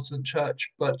attached to the Protestant church,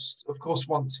 but of course,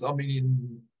 once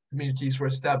Armenian communities were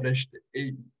established,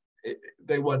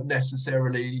 they weren't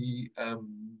necessarily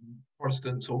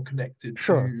Protestants or connected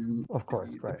to of course,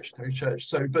 the missionary church.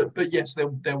 So, but yes,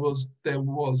 there was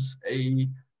a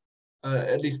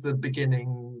at least the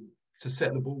beginning to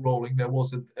set the ball rolling. There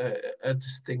was a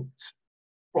distinct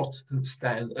Protestant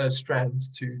strands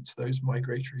to those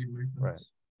migratory movements. Right.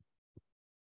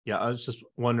 Yeah, I was just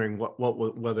wondering what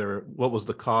was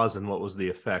the cause and what was the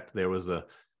effect. There was a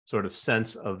sort of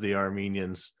sense of the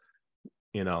Armenians,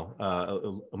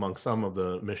 among some of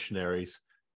the missionaries,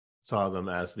 saw them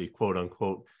as the quote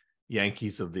unquote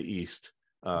Yankees of the East,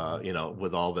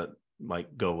 with all that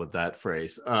might go with that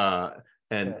phrase,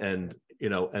 and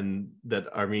that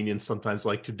Armenians sometimes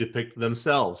like to depict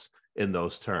themselves in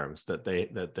those terms, that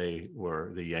they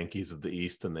were the Yankees of the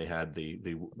East and they had the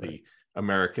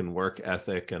American work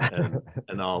ethic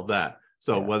and all of that.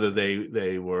 So whether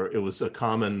they were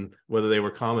common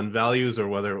values or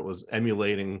whether it was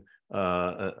emulating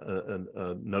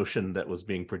a notion that was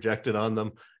being projected on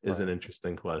them is an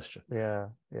interesting question. Yeah.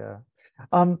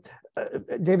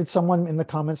 David, someone in the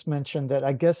comments mentioned that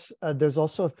I guess there's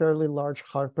also a fairly large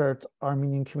Harput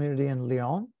Armenian community in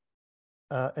Lyon,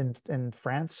 in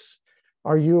France.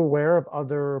 Are you aware of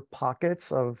other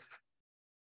pockets of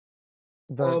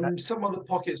some other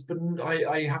pockets, but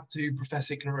I have to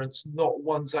profess ignorance, not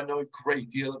ones I know a great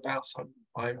deal about. So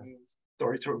I'm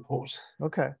sorry to report.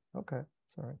 Okay,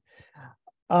 sorry.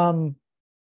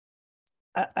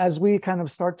 As we kind of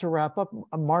start to wrap up,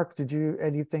 Mark,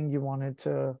 anything you wanted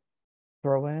to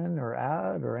throw in or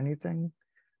add or anything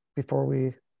before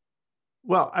we?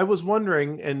 Well, I was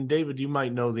wondering, and David, you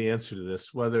might know the answer to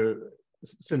this, whether,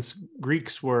 since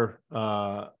Greeks were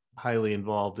highly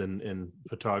involved in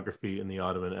photography in the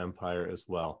Ottoman Empire as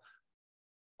well,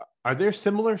 are there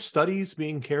similar studies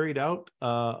being carried out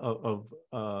of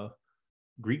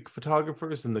Greek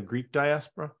photographers in the Greek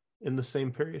diaspora in the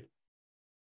same period?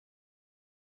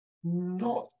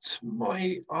 I've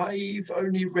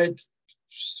only read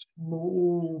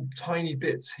small, tiny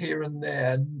bits here and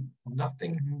there,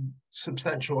 nothing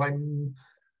substantial. I'm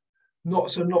not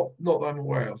that I'm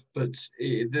aware of, but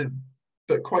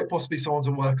quite possibly someone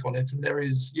to work on it. And there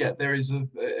is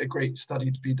a great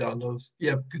study to be done of,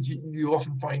 because you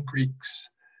often find Greeks,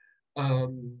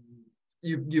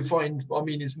 you find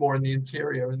Armenians more in the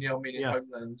interior, in the Armenian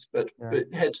homelands, but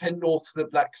head north to the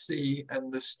Black Sea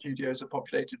and the studios are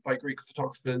populated by Greek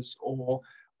photographers, or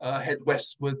head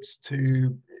westwards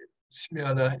to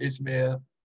Smyrna, Izmir.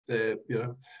 There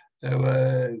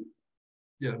were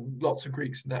lots of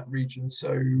Greeks in that region.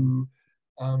 So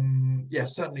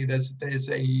certainly there's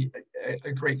a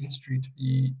great history to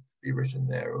be written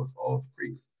there of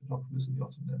Greek photographers in the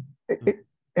Ottoman.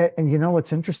 And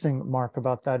what's interesting, Mark,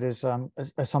 about that is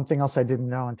something else I didn't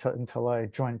know until I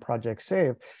joined Project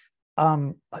Save.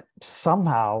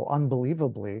 Somehow,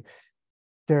 unbelievably,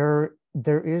 there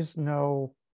is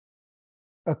no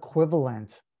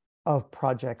equivalent of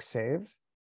Project Save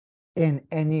in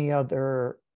any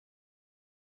other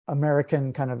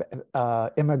American kind of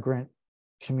immigrant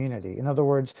community. In other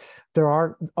words, there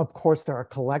are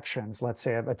collections, let's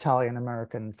say, of Italian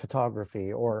American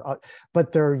photography,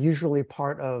 but they're usually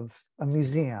part of a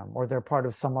museum, or they're part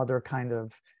of some other kind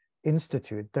of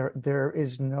institute. There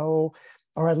is no,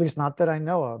 or at least not that I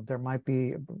know of. There might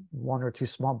be one or two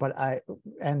small,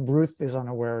 and Ruth is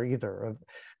unaware either of.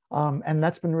 And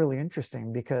that's been really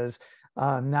interesting, because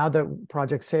now that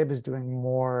Project Save is doing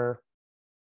more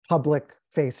public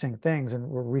facing things and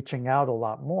we're reaching out a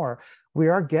lot more, we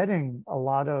are getting a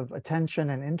lot of attention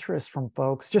and interest from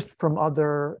folks just from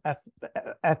other I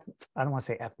don't want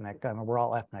to say ethnic, I mean, we're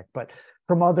all ethnic, but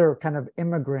from other kind of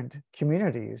immigrant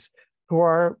communities who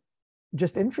are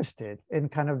just interested in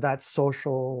kind of that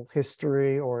social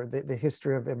history, or the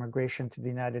history of immigration to the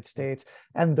United States.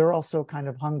 And they're also kind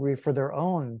of hungry for they're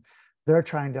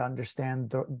trying to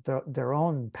understand their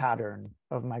own pattern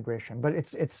of migration. But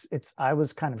I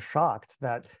was kind of shocked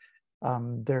that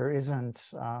there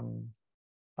isn't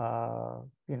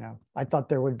you know, I thought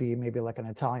there would be maybe like an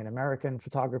Italian-American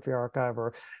photography archive,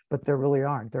 but there really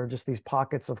aren't. There are just these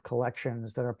pockets of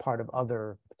collections that are part of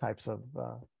other types of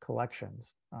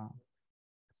collections.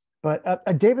 But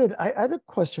David, I had a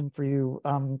question for you,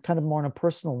 kind of more on a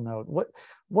personal note.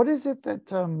 What is it that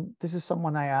this is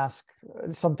something I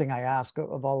ask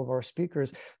of all of our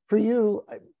speakers. For you,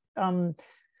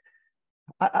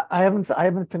 I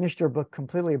haven't finished your book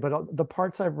completely, but the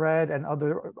parts I've read and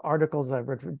other articles I've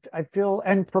read, I feel,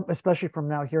 and especially from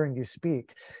now hearing you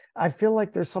speak, I feel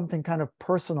like there's something kind of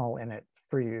personal in it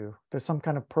for you. There's some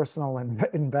kind of personal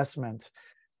investment.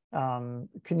 Can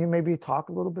you maybe talk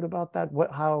a little bit about that?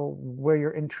 Where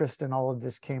your interest in all of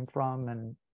this came from,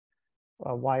 and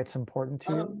why it's important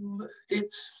to you?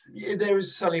 There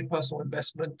is certainly personal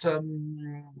investment.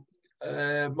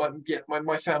 My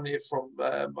family are from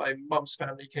my mum's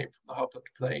family came from the Harput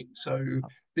plain, so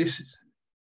this is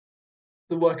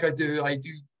the work I do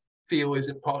feel is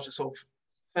in part a sort of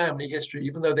family history,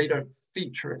 even though they don't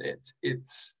feature in it.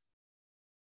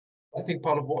 I think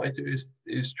part of what I do is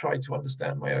try to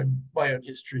understand my own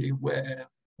history, where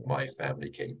my family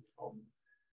came from,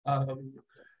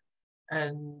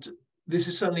 and this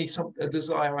is certainly a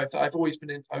desire I've always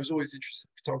been in. I was always interested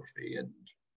in photography, and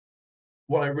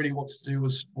what I really wanted to do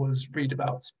was read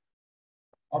about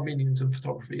Armenians and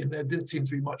photography, and there didn't seem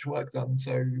to be much work done.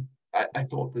 So I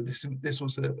thought that this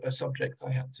was a subject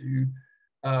I had to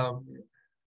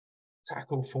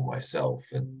tackle for myself,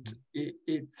 and it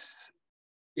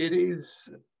is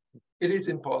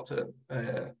in part a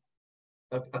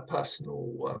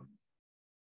personal.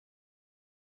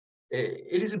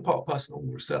 It is in part personal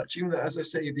research, even though, as I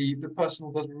say, the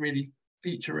personal doesn't really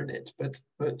feature in it, but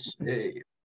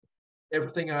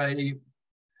everything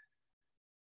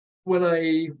when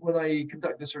I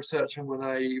conduct this research and when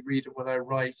I read and when I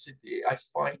write, I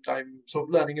find I'm sort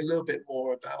of learning a little bit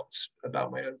more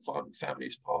about my own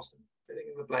family's past and filling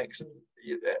in the blanks. And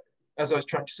as I was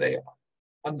trying to say,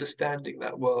 understanding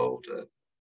that world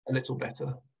a little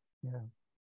better. Yeah.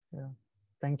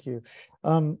 Thank you.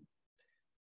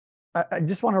 I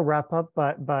just want to wrap up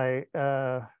by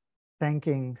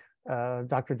thanking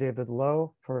Dr. David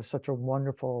Lowe for such a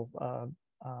wonderful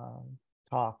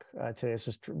talk today. It's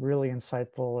just really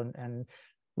insightful and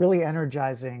really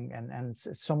energizing, and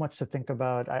so much to think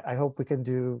about. I hope we can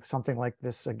do something like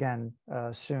this again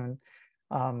soon.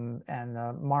 And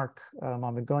Mark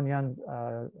Mamigonian,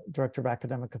 Director of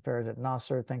Academic Affairs at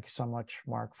Nasser, thank you so much,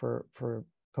 Mark, for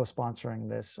co-sponsoring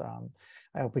this.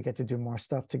 I hope we get to do more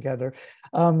stuff together.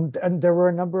 And there were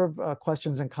a number of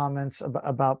questions and comments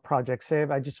about Project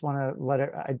Save. I just want to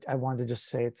I wanted to just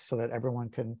say it so that everyone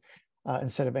can,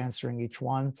 instead of answering each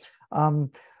one,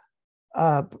 go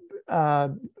to our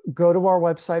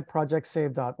website,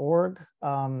 projectsave.org.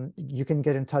 You can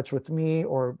get in touch with me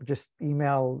or just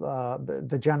email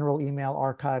the general email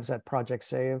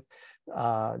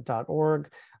archives@projectsave.org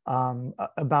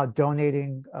about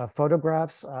donating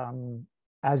photographs.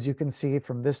 As you can see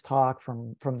from this talk,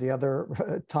 from the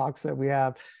other talks that we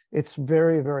have, it's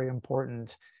very, very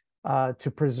important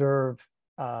to preserve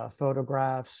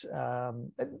photographs,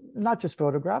 not just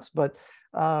photographs, but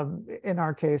in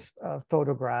our case,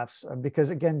 photographs, because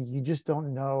again, you just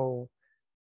don't know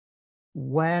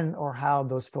when or how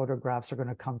those photographs are going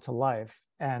to come to life.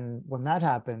 And when that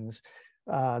happens,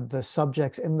 the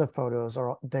subjects in the photos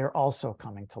they're also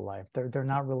coming to life. They're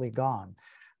not really gone.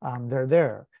 They're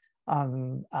there.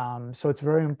 So it's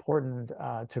very important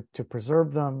to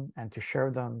preserve them and to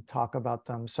share them, talk about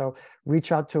them. So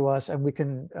reach out to us and we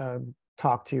can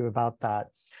talk to you about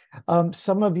that.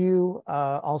 Some of you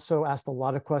also asked a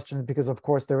lot of questions because, of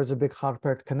course, there is a big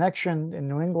Harput connection in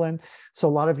New England. So a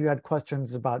lot of you had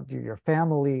questions about your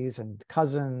families and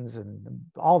cousins and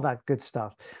all that good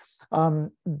stuff.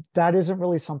 That isn't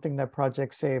really something that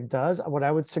Project Save does. What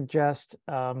I would suggest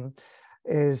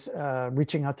is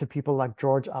reaching out to people like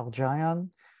George Aljayan,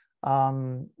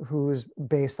 who is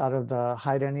based out of the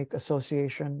Haidenic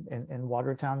Association in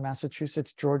Watertown,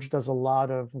 Massachusetts. George does a lot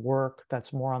of work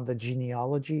that's more on the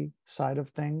genealogy side of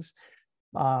things.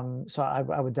 So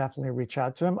I would definitely reach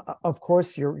out to him. Of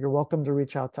course, you're welcome to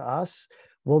reach out to us.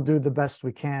 We'll do the best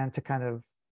we can to kind of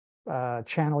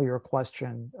channel your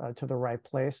question to the right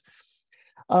place.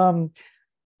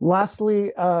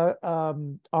 Lastly,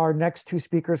 our next two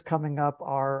speakers coming up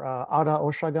are Ara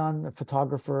Oshagan, a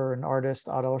photographer and artist,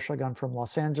 Ara Oshagan from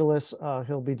Los Angeles.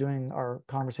 He'll be doing our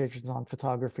conversations on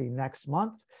photography next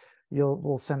month.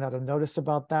 We'll send out a notice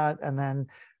about that. And then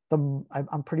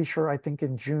I'm pretty sure, I think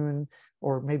in June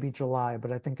or maybe July,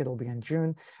 but I think it'll be in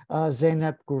June,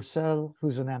 Zeynep Gursel,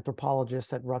 who's an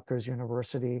anthropologist at Rutgers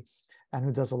University, and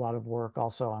who does a lot of work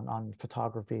also on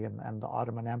photography and the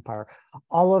Ottoman Empire.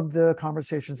 All of the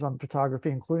conversations on photography,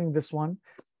 including this one,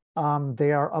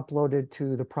 they are uploaded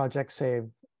to the Project Save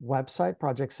website,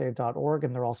 projectsave.org,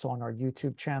 and they're also on our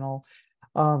YouTube channel.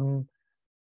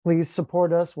 Please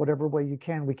support us whatever way you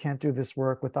can. We can't do this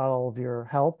work without all of your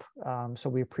help, so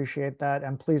we appreciate that.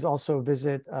 And please also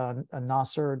visit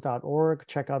nasser.org.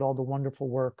 Check out all the wonderful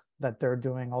work that they're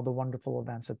doing, all the wonderful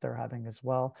events that they're having as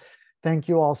well. Thank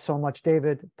you all so much.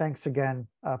 David, thanks again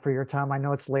for your time. I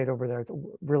know it's late over there.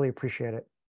 Really appreciate it.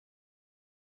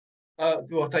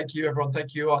 Well, thank you, everyone.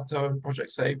 Thank you, Otto and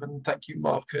Project Save, and thank you,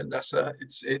 Mark and Nasser.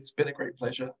 It's been a great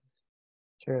pleasure.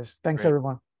 Cheers. Thanks, Great.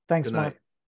 everyone. Thanks, Good Mark. night.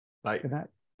 Bye. Good night.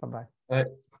 Bye-bye. Bye.